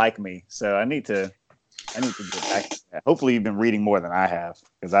very unlike me. So I need to get back to that. Hopefully you've been reading more than I have,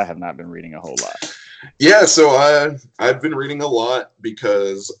 because I have not been reading a whole lot. Yeah, so I've been reading a lot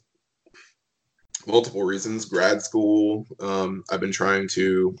because multiple reasons. Grad school, I've been trying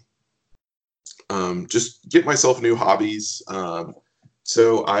to just get myself new hobbies.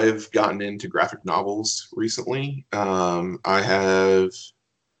 So I've gotten into graphic novels recently. I have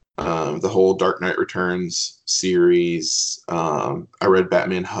the whole Dark Knight Returns series. I read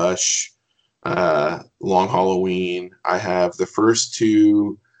Batman Hush, Long Halloween. I have the first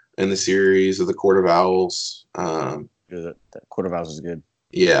two in the series of the Court of Owls. That Court of Owls is good.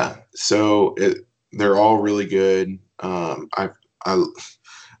 Yeah, so they're all really good.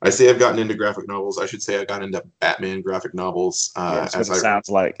 I say I've gotten into graphic novels. I should say I got into Batman graphic novels. That's what it sounds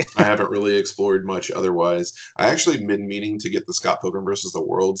like. I haven't really explored much otherwise. I actually been meaning to get the Scott Pilgrim versus the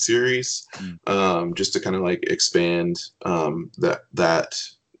World series, just to kind of like expand that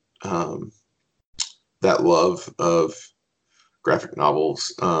love of graphic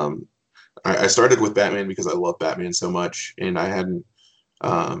novels. I started with Batman because I love Batman so much, and I hadn't.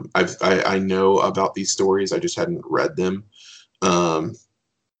 I know about these stories. I just hadn't read them.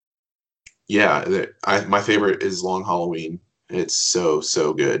 Yeah, my favorite is Long Halloween. It's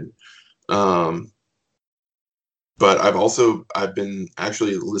so good. But I've been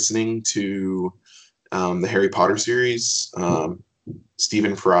actually listening to the Harry Potter series.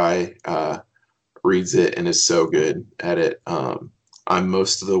 Stephen Fry reads it and is so good at it. I'm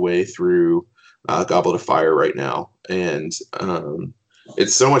most of the way through Goblet of Fire right now, and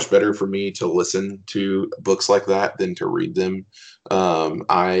it's so much better for me to listen to books like that than to read them.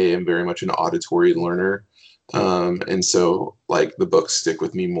 I am very much an auditory learner. And so like the books stick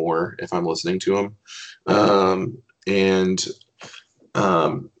with me more if I'm listening to them. I'm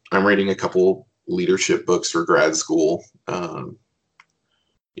reading a couple leadership books for grad school.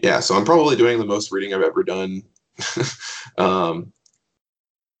 Yeah, so I'm probably doing the most reading I've ever done. And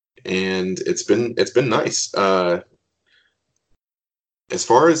it's been nice. As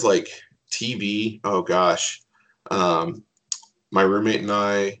far as like TV, oh gosh, my roommate and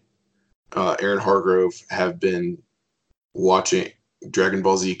I, Aaron Hargrove, have been watching Dragon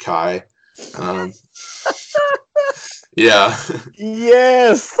Ball Z Kai. Yeah.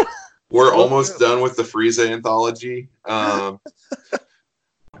 Yes. We're almost done with the Frieza anthology,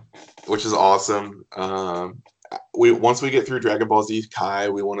 which is awesome. Once we get through Dragon Ball Z Kai,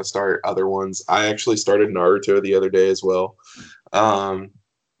 we want to start other ones. I actually started Naruto the other day as well.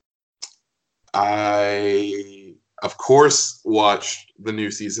 I, of course, watched the new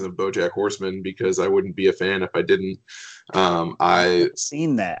season of BoJack Horseman because I wouldn't be a fan if I didn't. I've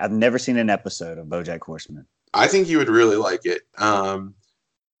seen that. I've never seen an episode of BoJack Horseman. I think you would really like it. The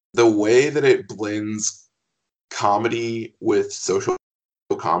way that it blends comedy with social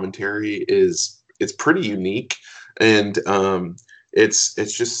commentary it's pretty unique, and it's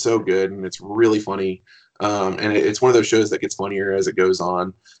just so good, and it's really funny. And it's one of those shows that gets funnier as it goes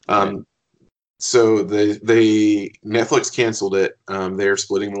on. So the Netflix canceled it. They're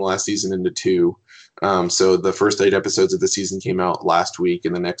splitting the last season into two. So the first 8 episodes of the season came out last week,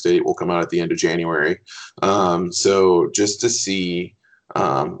 and the next 8 will come out at the end of January. So just to see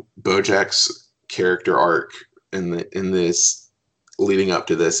BoJack's character arc in this leading up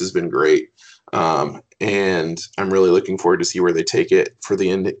to this has been great. And I'm really looking forward to see where they take it for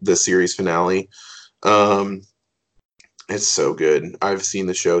the series finale. It's so good. I've seen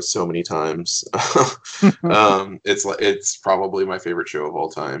the show so many times. It's probably my favorite show of all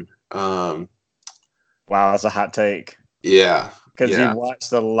time. Wow, that's a hot take. Yeah. Because you've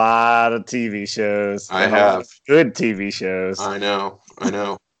watched a lot of TV shows. I have. Good TV shows. I know. I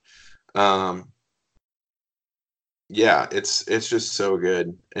know. Yeah, it's just so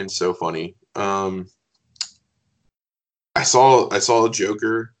good and so funny. I saw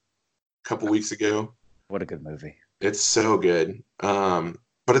Joker a couple weeks ago. What a good movie. It's so good. But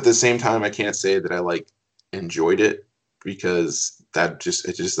at the same time, I can't say that I like enjoyed it because it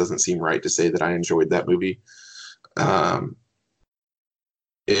just doesn't seem right to say that I enjoyed that movie.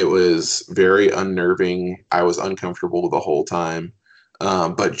 It was very unnerving. I was uncomfortable the whole time.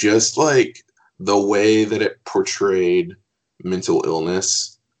 But just like the way that it portrayed mental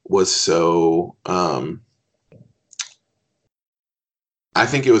illness was so, I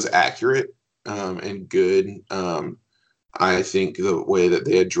think it was accurate and good. I think the way that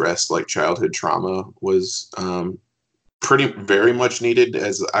they addressed like childhood trauma was very much needed,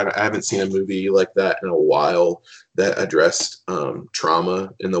 as I haven't seen a movie like that in a while that addressed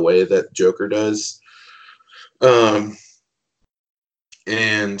trauma in the way that Joker does.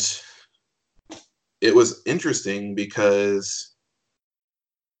 And it was interesting because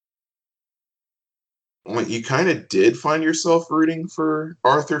you kind of did find yourself rooting for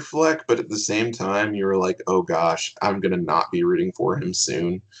Arthur Fleck, but at the same time, you were like, "Oh gosh, I'm gonna not be rooting for him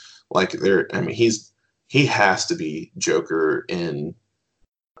soon." Like he has to be Joker in,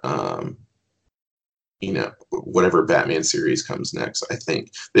 whatever Batman series comes next. I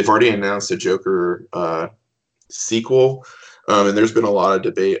think they've already announced a Joker sequel, and there's been a lot of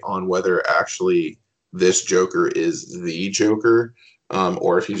debate on whether actually this Joker is the Joker,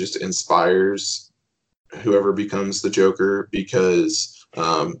 or if he just inspires whoever becomes the Joker, because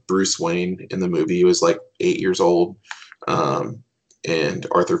Bruce Wayne in the movie was like 8 years old, and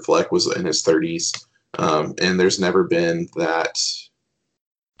Arthur Fleck was in his 30s, and there's never been that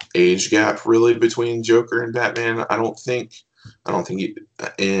age gap really between Joker and Batman. I don't think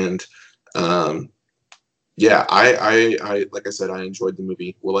and yeah, I like I said, I enjoyed the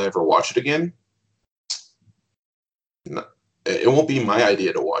movie. Will I ever watch it again? No. It won't be my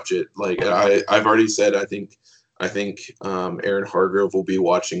idea to watch it. Like I've already said, I think Aaron Hargrove will be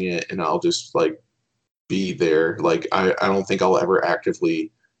watching it, and I'll just like be there. Like I don't think I'll ever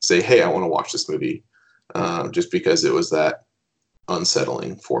actively say, "Hey, I want to watch this movie," just because it was that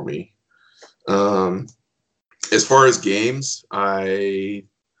unsettling for me. As far as games,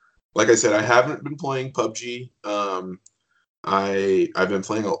 like I said, I haven't been playing PUBG. I've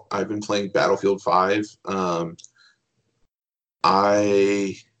been playing Battlefield 5.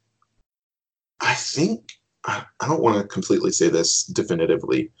 I think I don't want to completely say this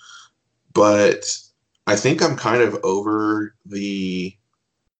definitively, but I think I'm kind of over the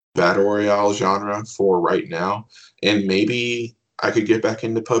battle royale genre for right now, and maybe I could get back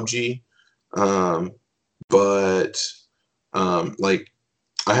into PUBG. But like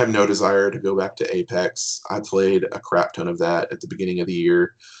I have no desire to go back to Apex. I played a crap ton of that at the beginning of the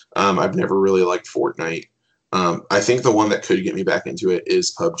year. I've never really liked Fortnite. I think the one that could get me back into it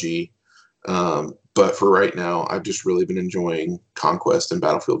is PUBG. But for right now, I've just really been enjoying Conquest and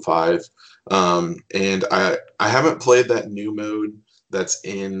Battlefield 5. And I haven't played that new mode that's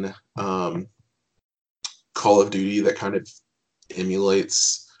in Call of Duty that kind of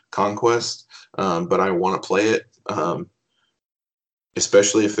emulates Conquest. But I want to play it,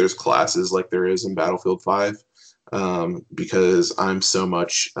 especially if there's classes like there is in Battlefield 5. Because I'm so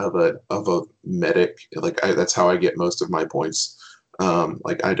much of a medic. Like that's how I get most of my points.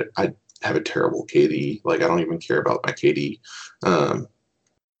 Like I have a terrible KD. Like I don't even care about my KD.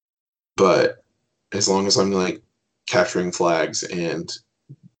 But as long as I'm like capturing flags and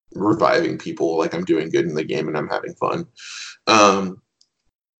reviving people, like I'm doing good in the game and I'm having fun.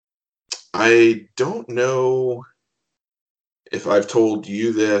 I don't know if I've told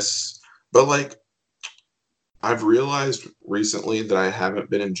you this, but like I've realized recently that I haven't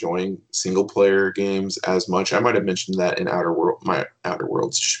been enjoying single player games as much. I might have mentioned that in my Outer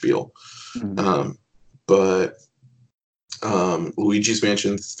Worlds spiel. Mm-hmm. But Luigi's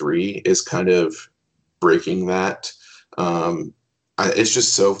Mansion 3 is kind of breaking that. It's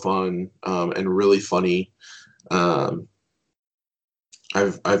just so fun and really funny. I've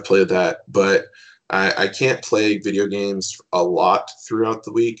played that, but I can't play video games a lot throughout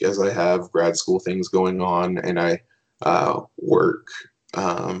the week as I have grad school things going on and I work.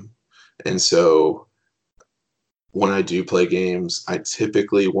 And so when I do play games, I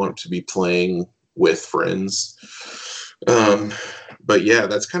typically want to be playing with friends. But yeah,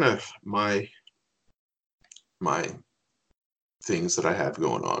 that's kind of my things that I have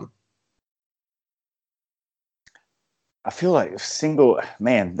going on. I feel like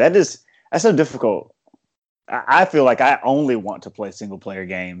that's so difficult. I feel like I only want to play single player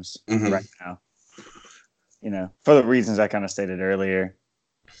games right now. for the reasons I kind of stated earlier.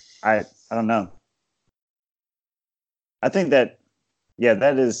 I don't know. I think that, yeah,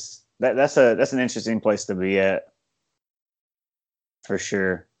 that's an interesting place to be at, for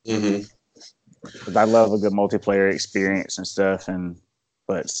sure. Mm-hmm. Because I love a good multiplayer experience and stuff,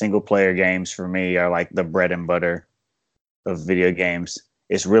 but single player games for me are like the bread and butter of video games.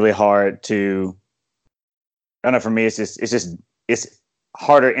 It's really hard to. I don't know. For me, it's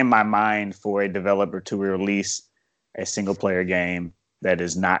harder in my mind for a developer to release a single player game that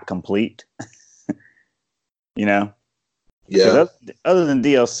is not complete. Yeah. Other than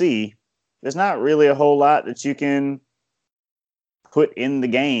DLC, there's not really a whole lot that you can put in the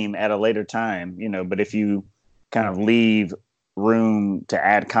game at a later time, but if you kind of leave room to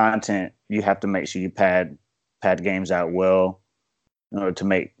add content, you have to make sure you pad games out well, to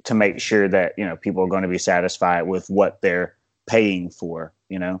make sure that, people are going to be satisfied with what they're paying for,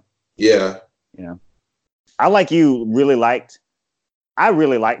 Yeah. I really liked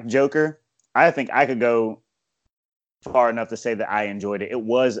Joker. I think I could go far enough to say that I enjoyed it. It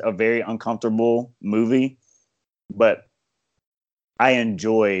was a very uncomfortable movie, but I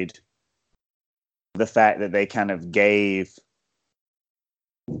enjoyed the fact that they kind of gave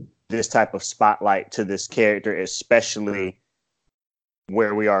this type of spotlight to this character, especially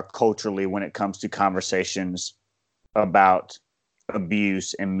where we are culturally when it comes to conversations about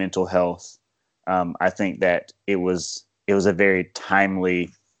abuse and mental health. I think that it was a very timely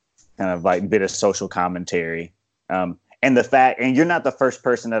kind of like bit of social commentary. And you're not the first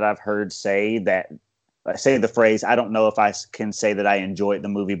person that I've heard say the phrase, I don't know if I can say that I enjoyed the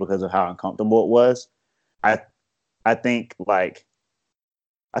movie because of how uncomfortable it was. I think Joaquin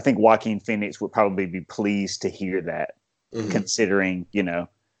Phoenix would probably be pleased to hear that, considering,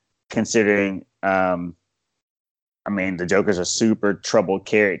 I mean, the Joker's a super troubled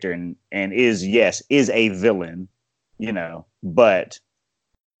character and is a villain, but,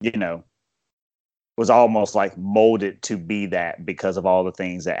 was almost like molded to be that because of all the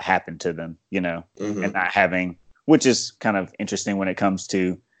things that happened to them, and not having, which is kind of interesting when it comes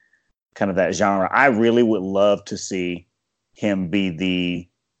to kind of that genre. I really would love to see him be the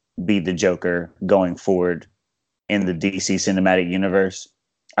Joker going forward in the DC cinematic universe.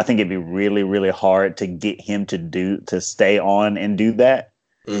 I think it'd be really, really hard to get him to stay on and do that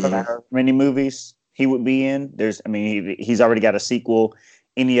no matter how many movies he would be in. He's already got a sequel.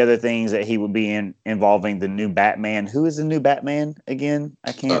 Any other things that he would be in involving the new Batman? Who is the new Batman again?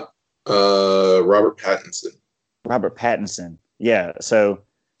 I can't. Robert Pattinson. Robert Pattinson. Yeah. So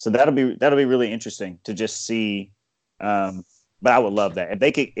that'll be really interesting to just see. But I would love that if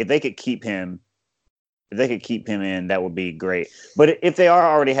they could keep him. If they could keep him in, that would be great. But if they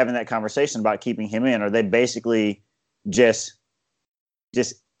are already having that conversation about keeping him in, are they basically just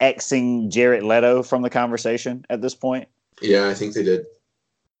Xing Jared Leto from the conversation at this point? Yeah, I think they did.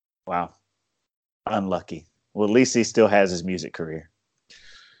 Wow. Unlucky. Well, at least he still has his music career.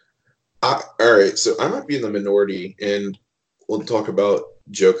 All right, so I might be in the minority, and we'll talk about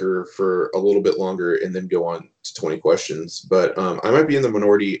Joker for a little bit longer and then go on to 20 questions. But I might be in the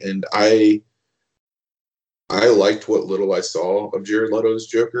minority, and I liked what little I saw of Jared Leto's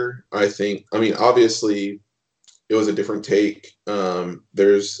Joker. Obviously, it was a different take.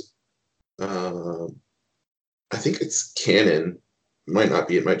 There's, I think it's canon. Might not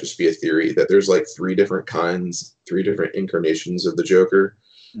be. It might just be a theory that there's like three different incarnations of the Joker,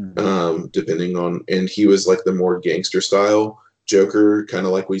 depending on. And he was like the more gangster style Joker, kind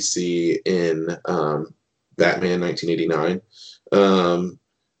of like we see in Batman 1989.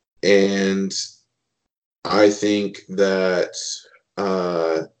 And I think that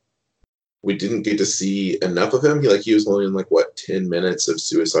we didn't get to see enough of him. He was only in 10 minutes of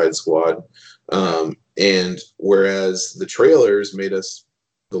Suicide Squad. And whereas the trailers made us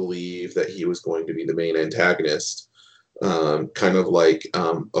believe that he was going to be the main antagonist, kind of like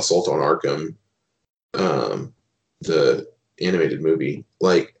Assault on Arkham, the animated movie.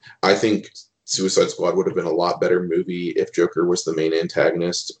 I think Suicide Squad would have been a lot better movie if Joker was the main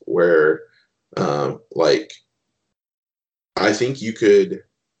antagonist, where I think you could.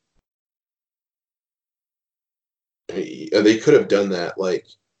 They could have done that.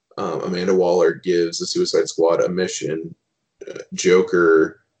 Amanda Waller gives the Suicide Squad a mission.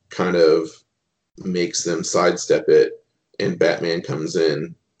 Joker kind of makes them sidestep it, and Batman comes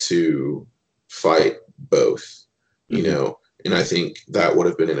in to fight both. And I think that would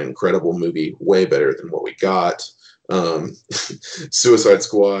have been an incredible movie, way better than what we got. Suicide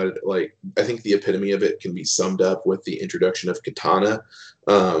Squad, I think the epitome of it can be summed up with the introduction of Katana,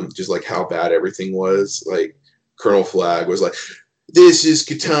 just how bad everything was. Colonel Flag was like, "This is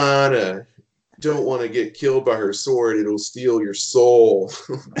Katana. don't want to get killed by her sword. It'll steal your soul.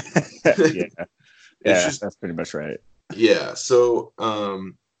 Yeah, It's just, that's pretty much right. yeah. So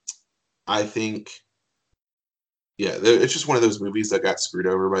I think, yeah, it's just one of those movies that got screwed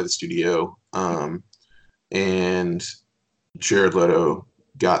over by the studio. And Jared Leto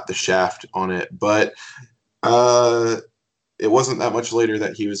got the shaft on it, but it wasn't that much later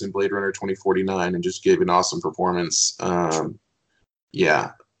that he was in Blade Runner 2049 and just gave an awesome performance.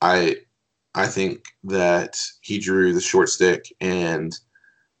 Yeah, I think that he drew the short stick, and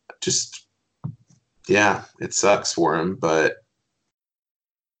just, yeah, it sucks for him, but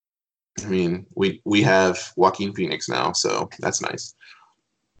I mean, we have Joaquin Phoenix now, so that's nice.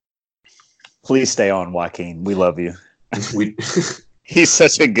 Please stay on, Joaquin. We love you. We He's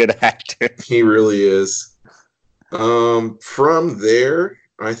such a good actor. He really is. From there,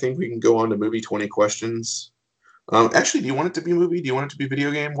 I think we can go on to movie 20 questions. Actually, do you want it to be movie? Do you want it to be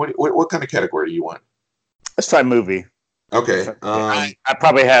video game? What kind of category do you want? Let's try movie. Okay. I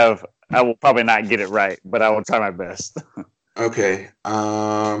will probably not get it right, but I will try my best. Okay.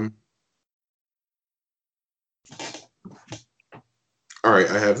 All right,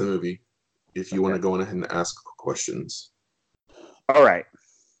 I have the movie. If you want to go on ahead and ask questions. All right.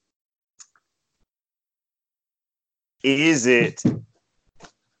 Has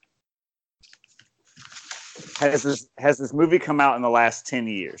this movie come out in the last 10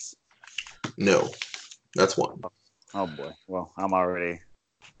 years? No. That's one. Oh boy. Well,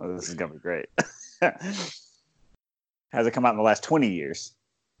 this is gonna be great. Has it come out in the last 20 years?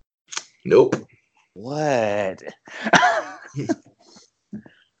 Nope. What?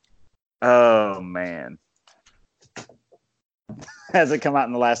 Oh man. Has it come out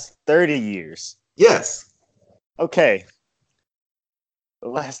in the last 30 years? Yes. Okay. The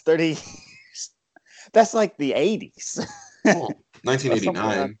last 30 years. That's like the 80s. Well,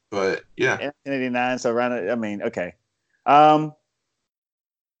 1989, but yeah. 1989, so around it, I mean, okay.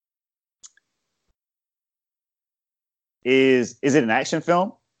 Is it an action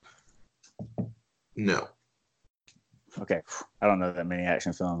film? No. Okay. I don't know that many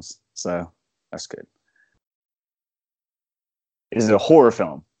action films, so that's good. Is it a horror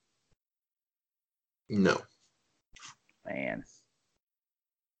film? No. Man.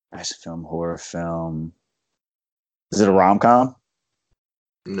 Action film, horror film. Is it a rom-com?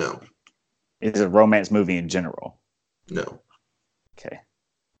 No. Is it a romance movie in general? No. Okay.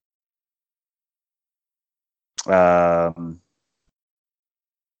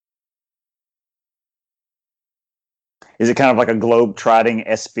 Is it kind of like a globe-trotting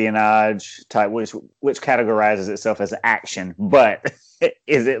espionage type, which categorizes itself as action? But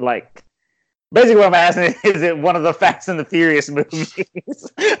is it like, basically what I'm asking is it one of the Fast and the Furious movies?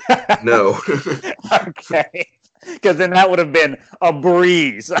 No. Okay, because then that would have been a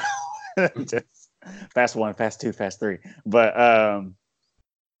breeze. Just Fast 1, Fast 2, Fast 3. But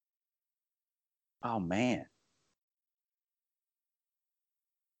oh man.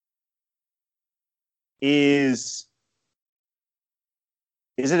 Is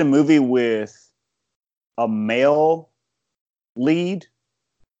it a movie with a male lead?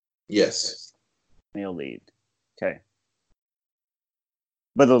 Yes. Male lead. Okay.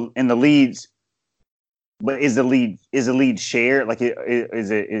 But is the lead shared? Like,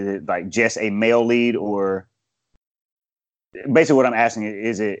 is it like just a male lead, or basically what I'm asking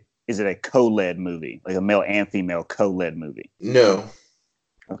is it a co-led movie, like a male and female co-led movie? No.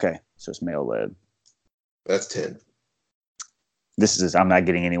 Okay, so it's male led. That's 10. I'm not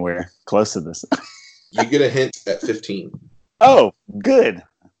getting anywhere close to this. You get a hint at 15. Oh, good.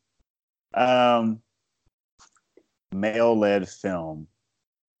 Male-led film.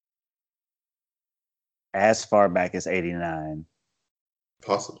 As far back as 89.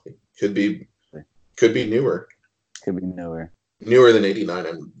 Possibly. Could be newer. Could be newer. Newer than 89.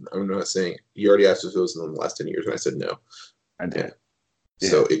 I'm not saying. You already asked if it was in the last 10 years, and I said no. I did. Yeah.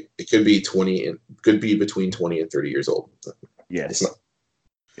 So it could be 20 and could be between 20 and 30 years old. Yes. It's not.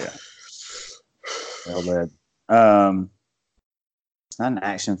 Yeah. Well led. It's not an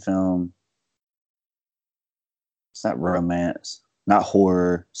action film. It's not romance. Not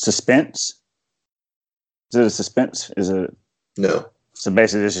horror. Suspense. Is it a suspense? Is it? No. So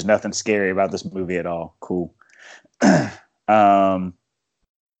basically, there's just nothing scary about this movie at all. Cool. That's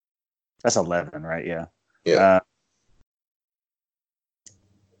 11, right? Yeah. Yeah.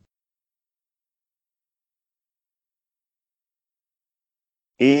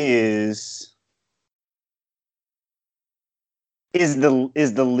 Is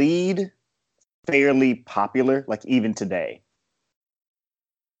the lead fairly popular, like even today?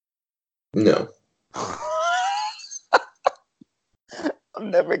 No. I'm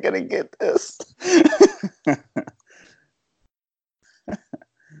never gonna get this.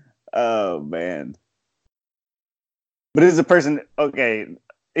 Oh man. But is a person okay?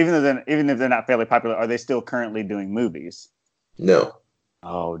 Even if they're not fairly popular, are they still currently doing movies? No.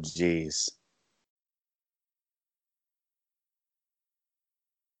 Oh, geez.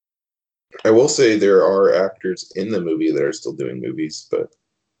 I will say there are actors in the movie that are still doing movies, but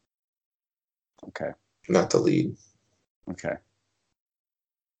okay, not the lead. Okay.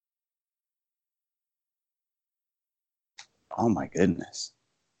 Oh my goodness.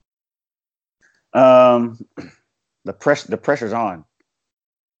 The pressure's on.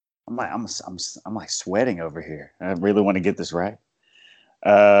 I'm like sweating over here. I really want to get this right.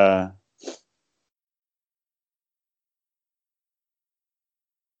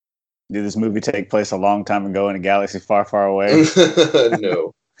 Did this movie take place a long time ago in a galaxy far, far away?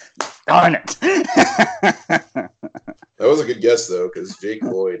 No. Darn it! That was a good guess though, because Jake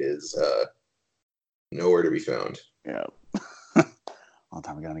Lloyd is nowhere to be found. Yeah. Long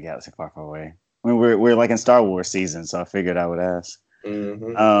time ago in a galaxy far, far away. I mean, we're like in Star Wars season, so I figured I would ask.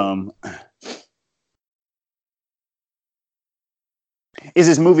 Mm-hmm. Is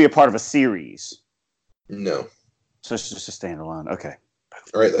this movie a part of a series? No. So it's just a standalone. Okay.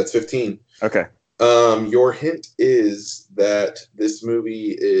 All right, that's 15. Okay. Your hint is that this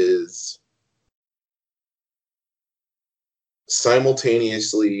movie is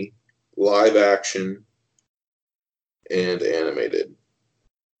simultaneously live action and animated.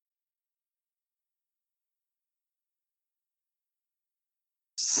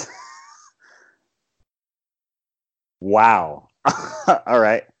 Wow. All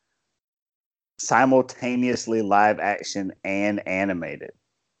right. Simultaneously live action and animated.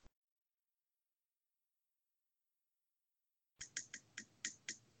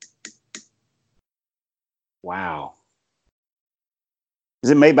 Wow.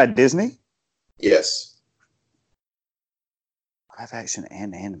 Is it made by Disney? Yes. Live action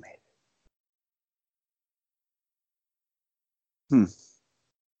and animated.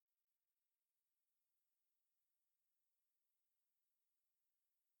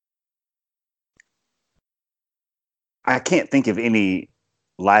 I can't think of any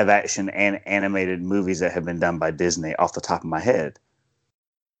live action and animated movies that have been done by Disney off the top of my head.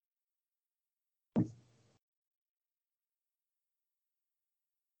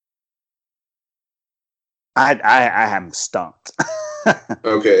 I am stumped.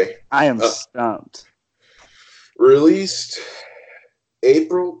 Okay. I am stumped. Released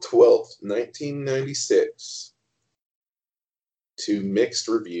April 12th, 1996 to mixed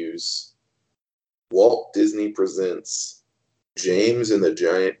reviews. Walt Disney presents James and the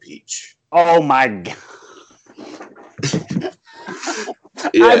Giant Peach. Oh my God.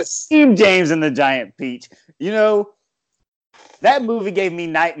 Yes. I've seen James and the Giant Peach. You know, that movie gave me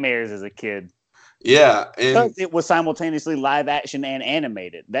nightmares as a kid. Yeah. Because it was simultaneously live action and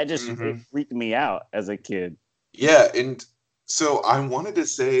animated. That just it freaked me out as a kid. Yeah. And so I wanted to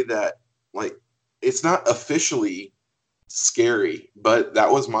say that, like, it's not officially scary, but that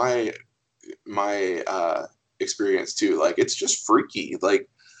was my experience too. Like, it's just freaky. Like,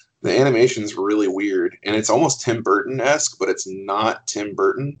 the animation's really weird, and it's almost Tim Burton-esque, but it's not Tim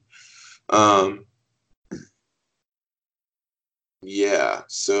Burton. Yeah.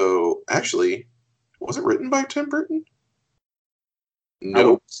 So actually, was it written by Tim Burton?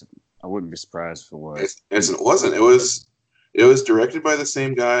 No, I wouldn't be surprised if it was. It wasn't. It was directed by the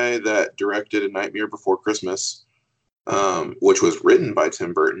same guy that directed A Nightmare Before Christmas, which was written by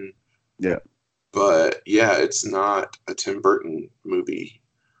Tim Burton. Yeah. But yeah, it's not a Tim Burton movie.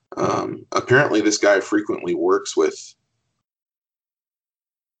 Apparently, this guy frequently works with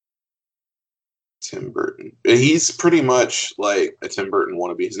Tim Burton. He's pretty much like a Tim Burton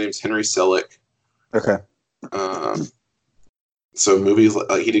wannabe. His name's Henry Selick. Okay. So movies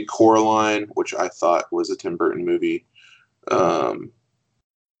like he did Coraline, which I thought was a Tim Burton movie.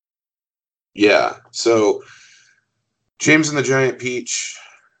 Yeah. So James and the Giant Peach,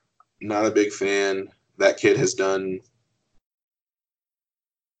 not a big fan. That kid has done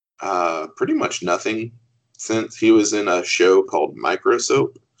pretty much nothing since. He was in a show called Micro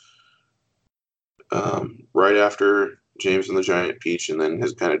Soap right after James and the Giant Peach, and then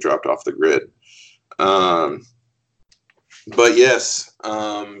has kind of dropped off the grid. But yes,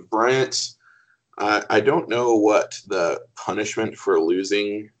 Bryant, I don't know what the punishment for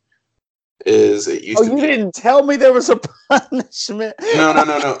losing is. It used to you didn't tell me there was a punishment.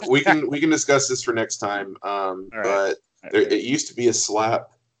 No. We can discuss this for next time. But it used to be a slap.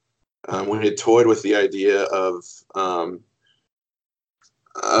 We had toyed with the idea of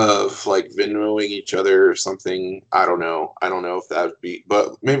of like Venmoing each other or something. I don't know if that would be,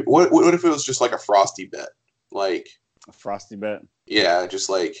 but maybe what if it was just like a Frosty bet? Like a Frosty bet? Yeah, just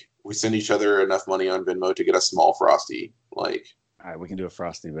like we send each other enough money on Venmo to get a small Frosty. Like, all right, we can do a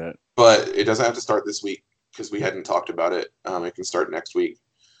Frosty bet. But it doesn't have to start this week because we hadn't talked about it. It can start next week.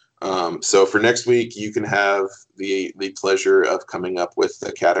 So for next week, you can have the pleasure of coming up with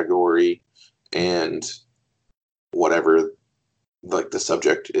a category and whatever like the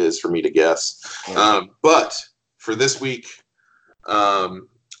subject is for me to guess. Yeah. But for this week,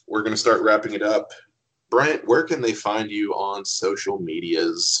 we're going to start wrapping it up. Bryant, where can they find you on social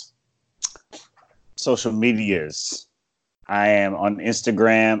medias? Social medias. I am on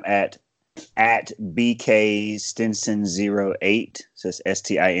Instagram at BKStinson08. So it's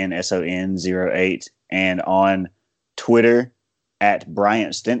STINSON08. And on Twitter at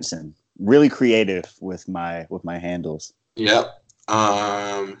Bryant Stinson. Really creative with my handles. Yep.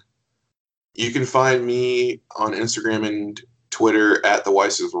 You can find me on Instagram and Twitter at The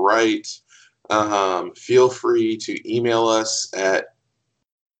Weiss is Right. Feel free to email us at,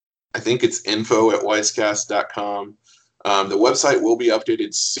 I think it's info@weisscast.com. The website will be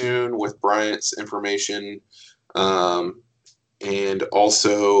updated soon with Bryant's information. And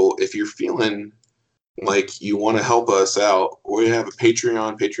also, if you're feeling like you want to help us out, we have a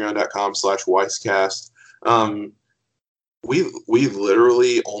Patreon, patreon.com/weisscast. We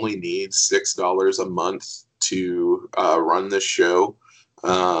literally only need $6 a month to run this show.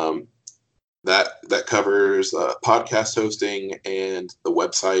 That covers podcast hosting and the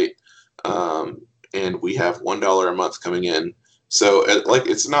website. And we have $1 a month coming in. So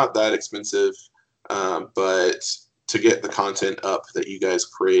it's not that expensive, but to get the content up that you guys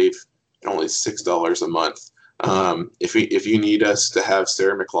crave, only $6 a month. If you need us to have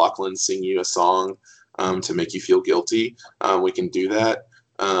Sarah McLachlan sing you a song to make you feel guilty, we can do that.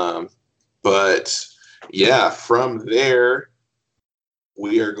 But yeah, from there,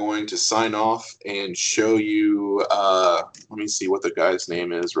 we are going to sign off and show you, let me see what the guy's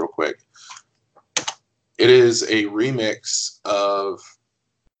name is real quick. It is a remix of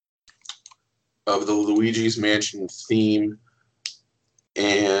the Luigi's Mansion theme,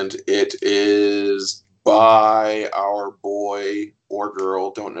 and it is by our boy or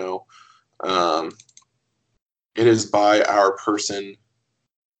girl, don't know. It is by our person,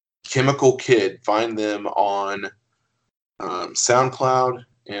 Chemical Kid. Find them on SoundCloud,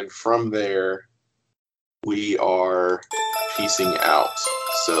 and from there, we are peacing out.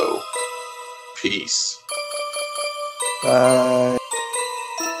 So, peace. Bye.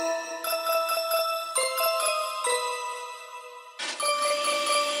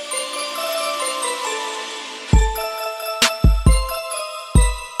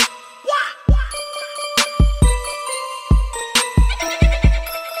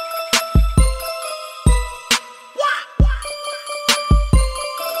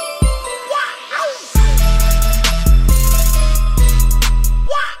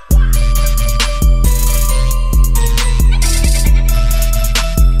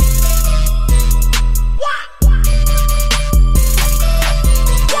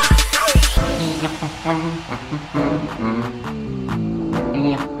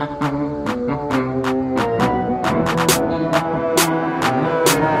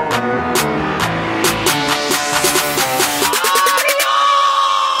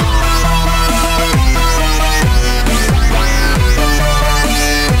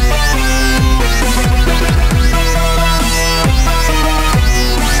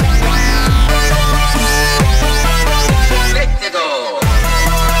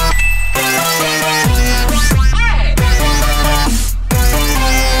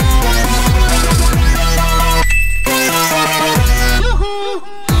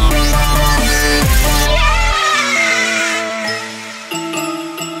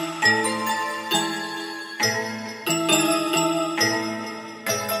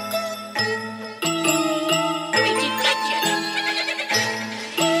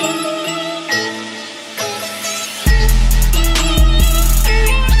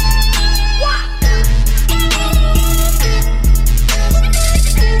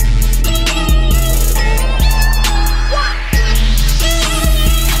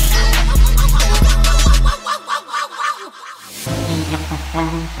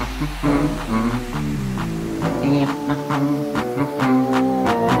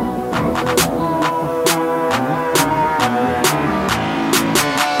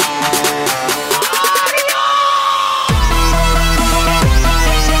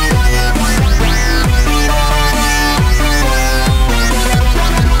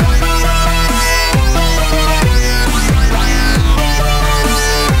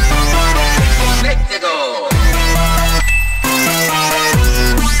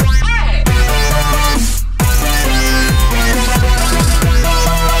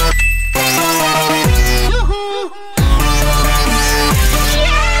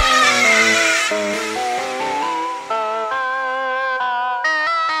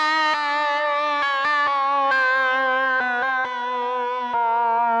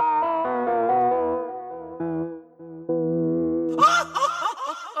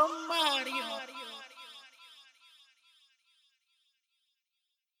 audio.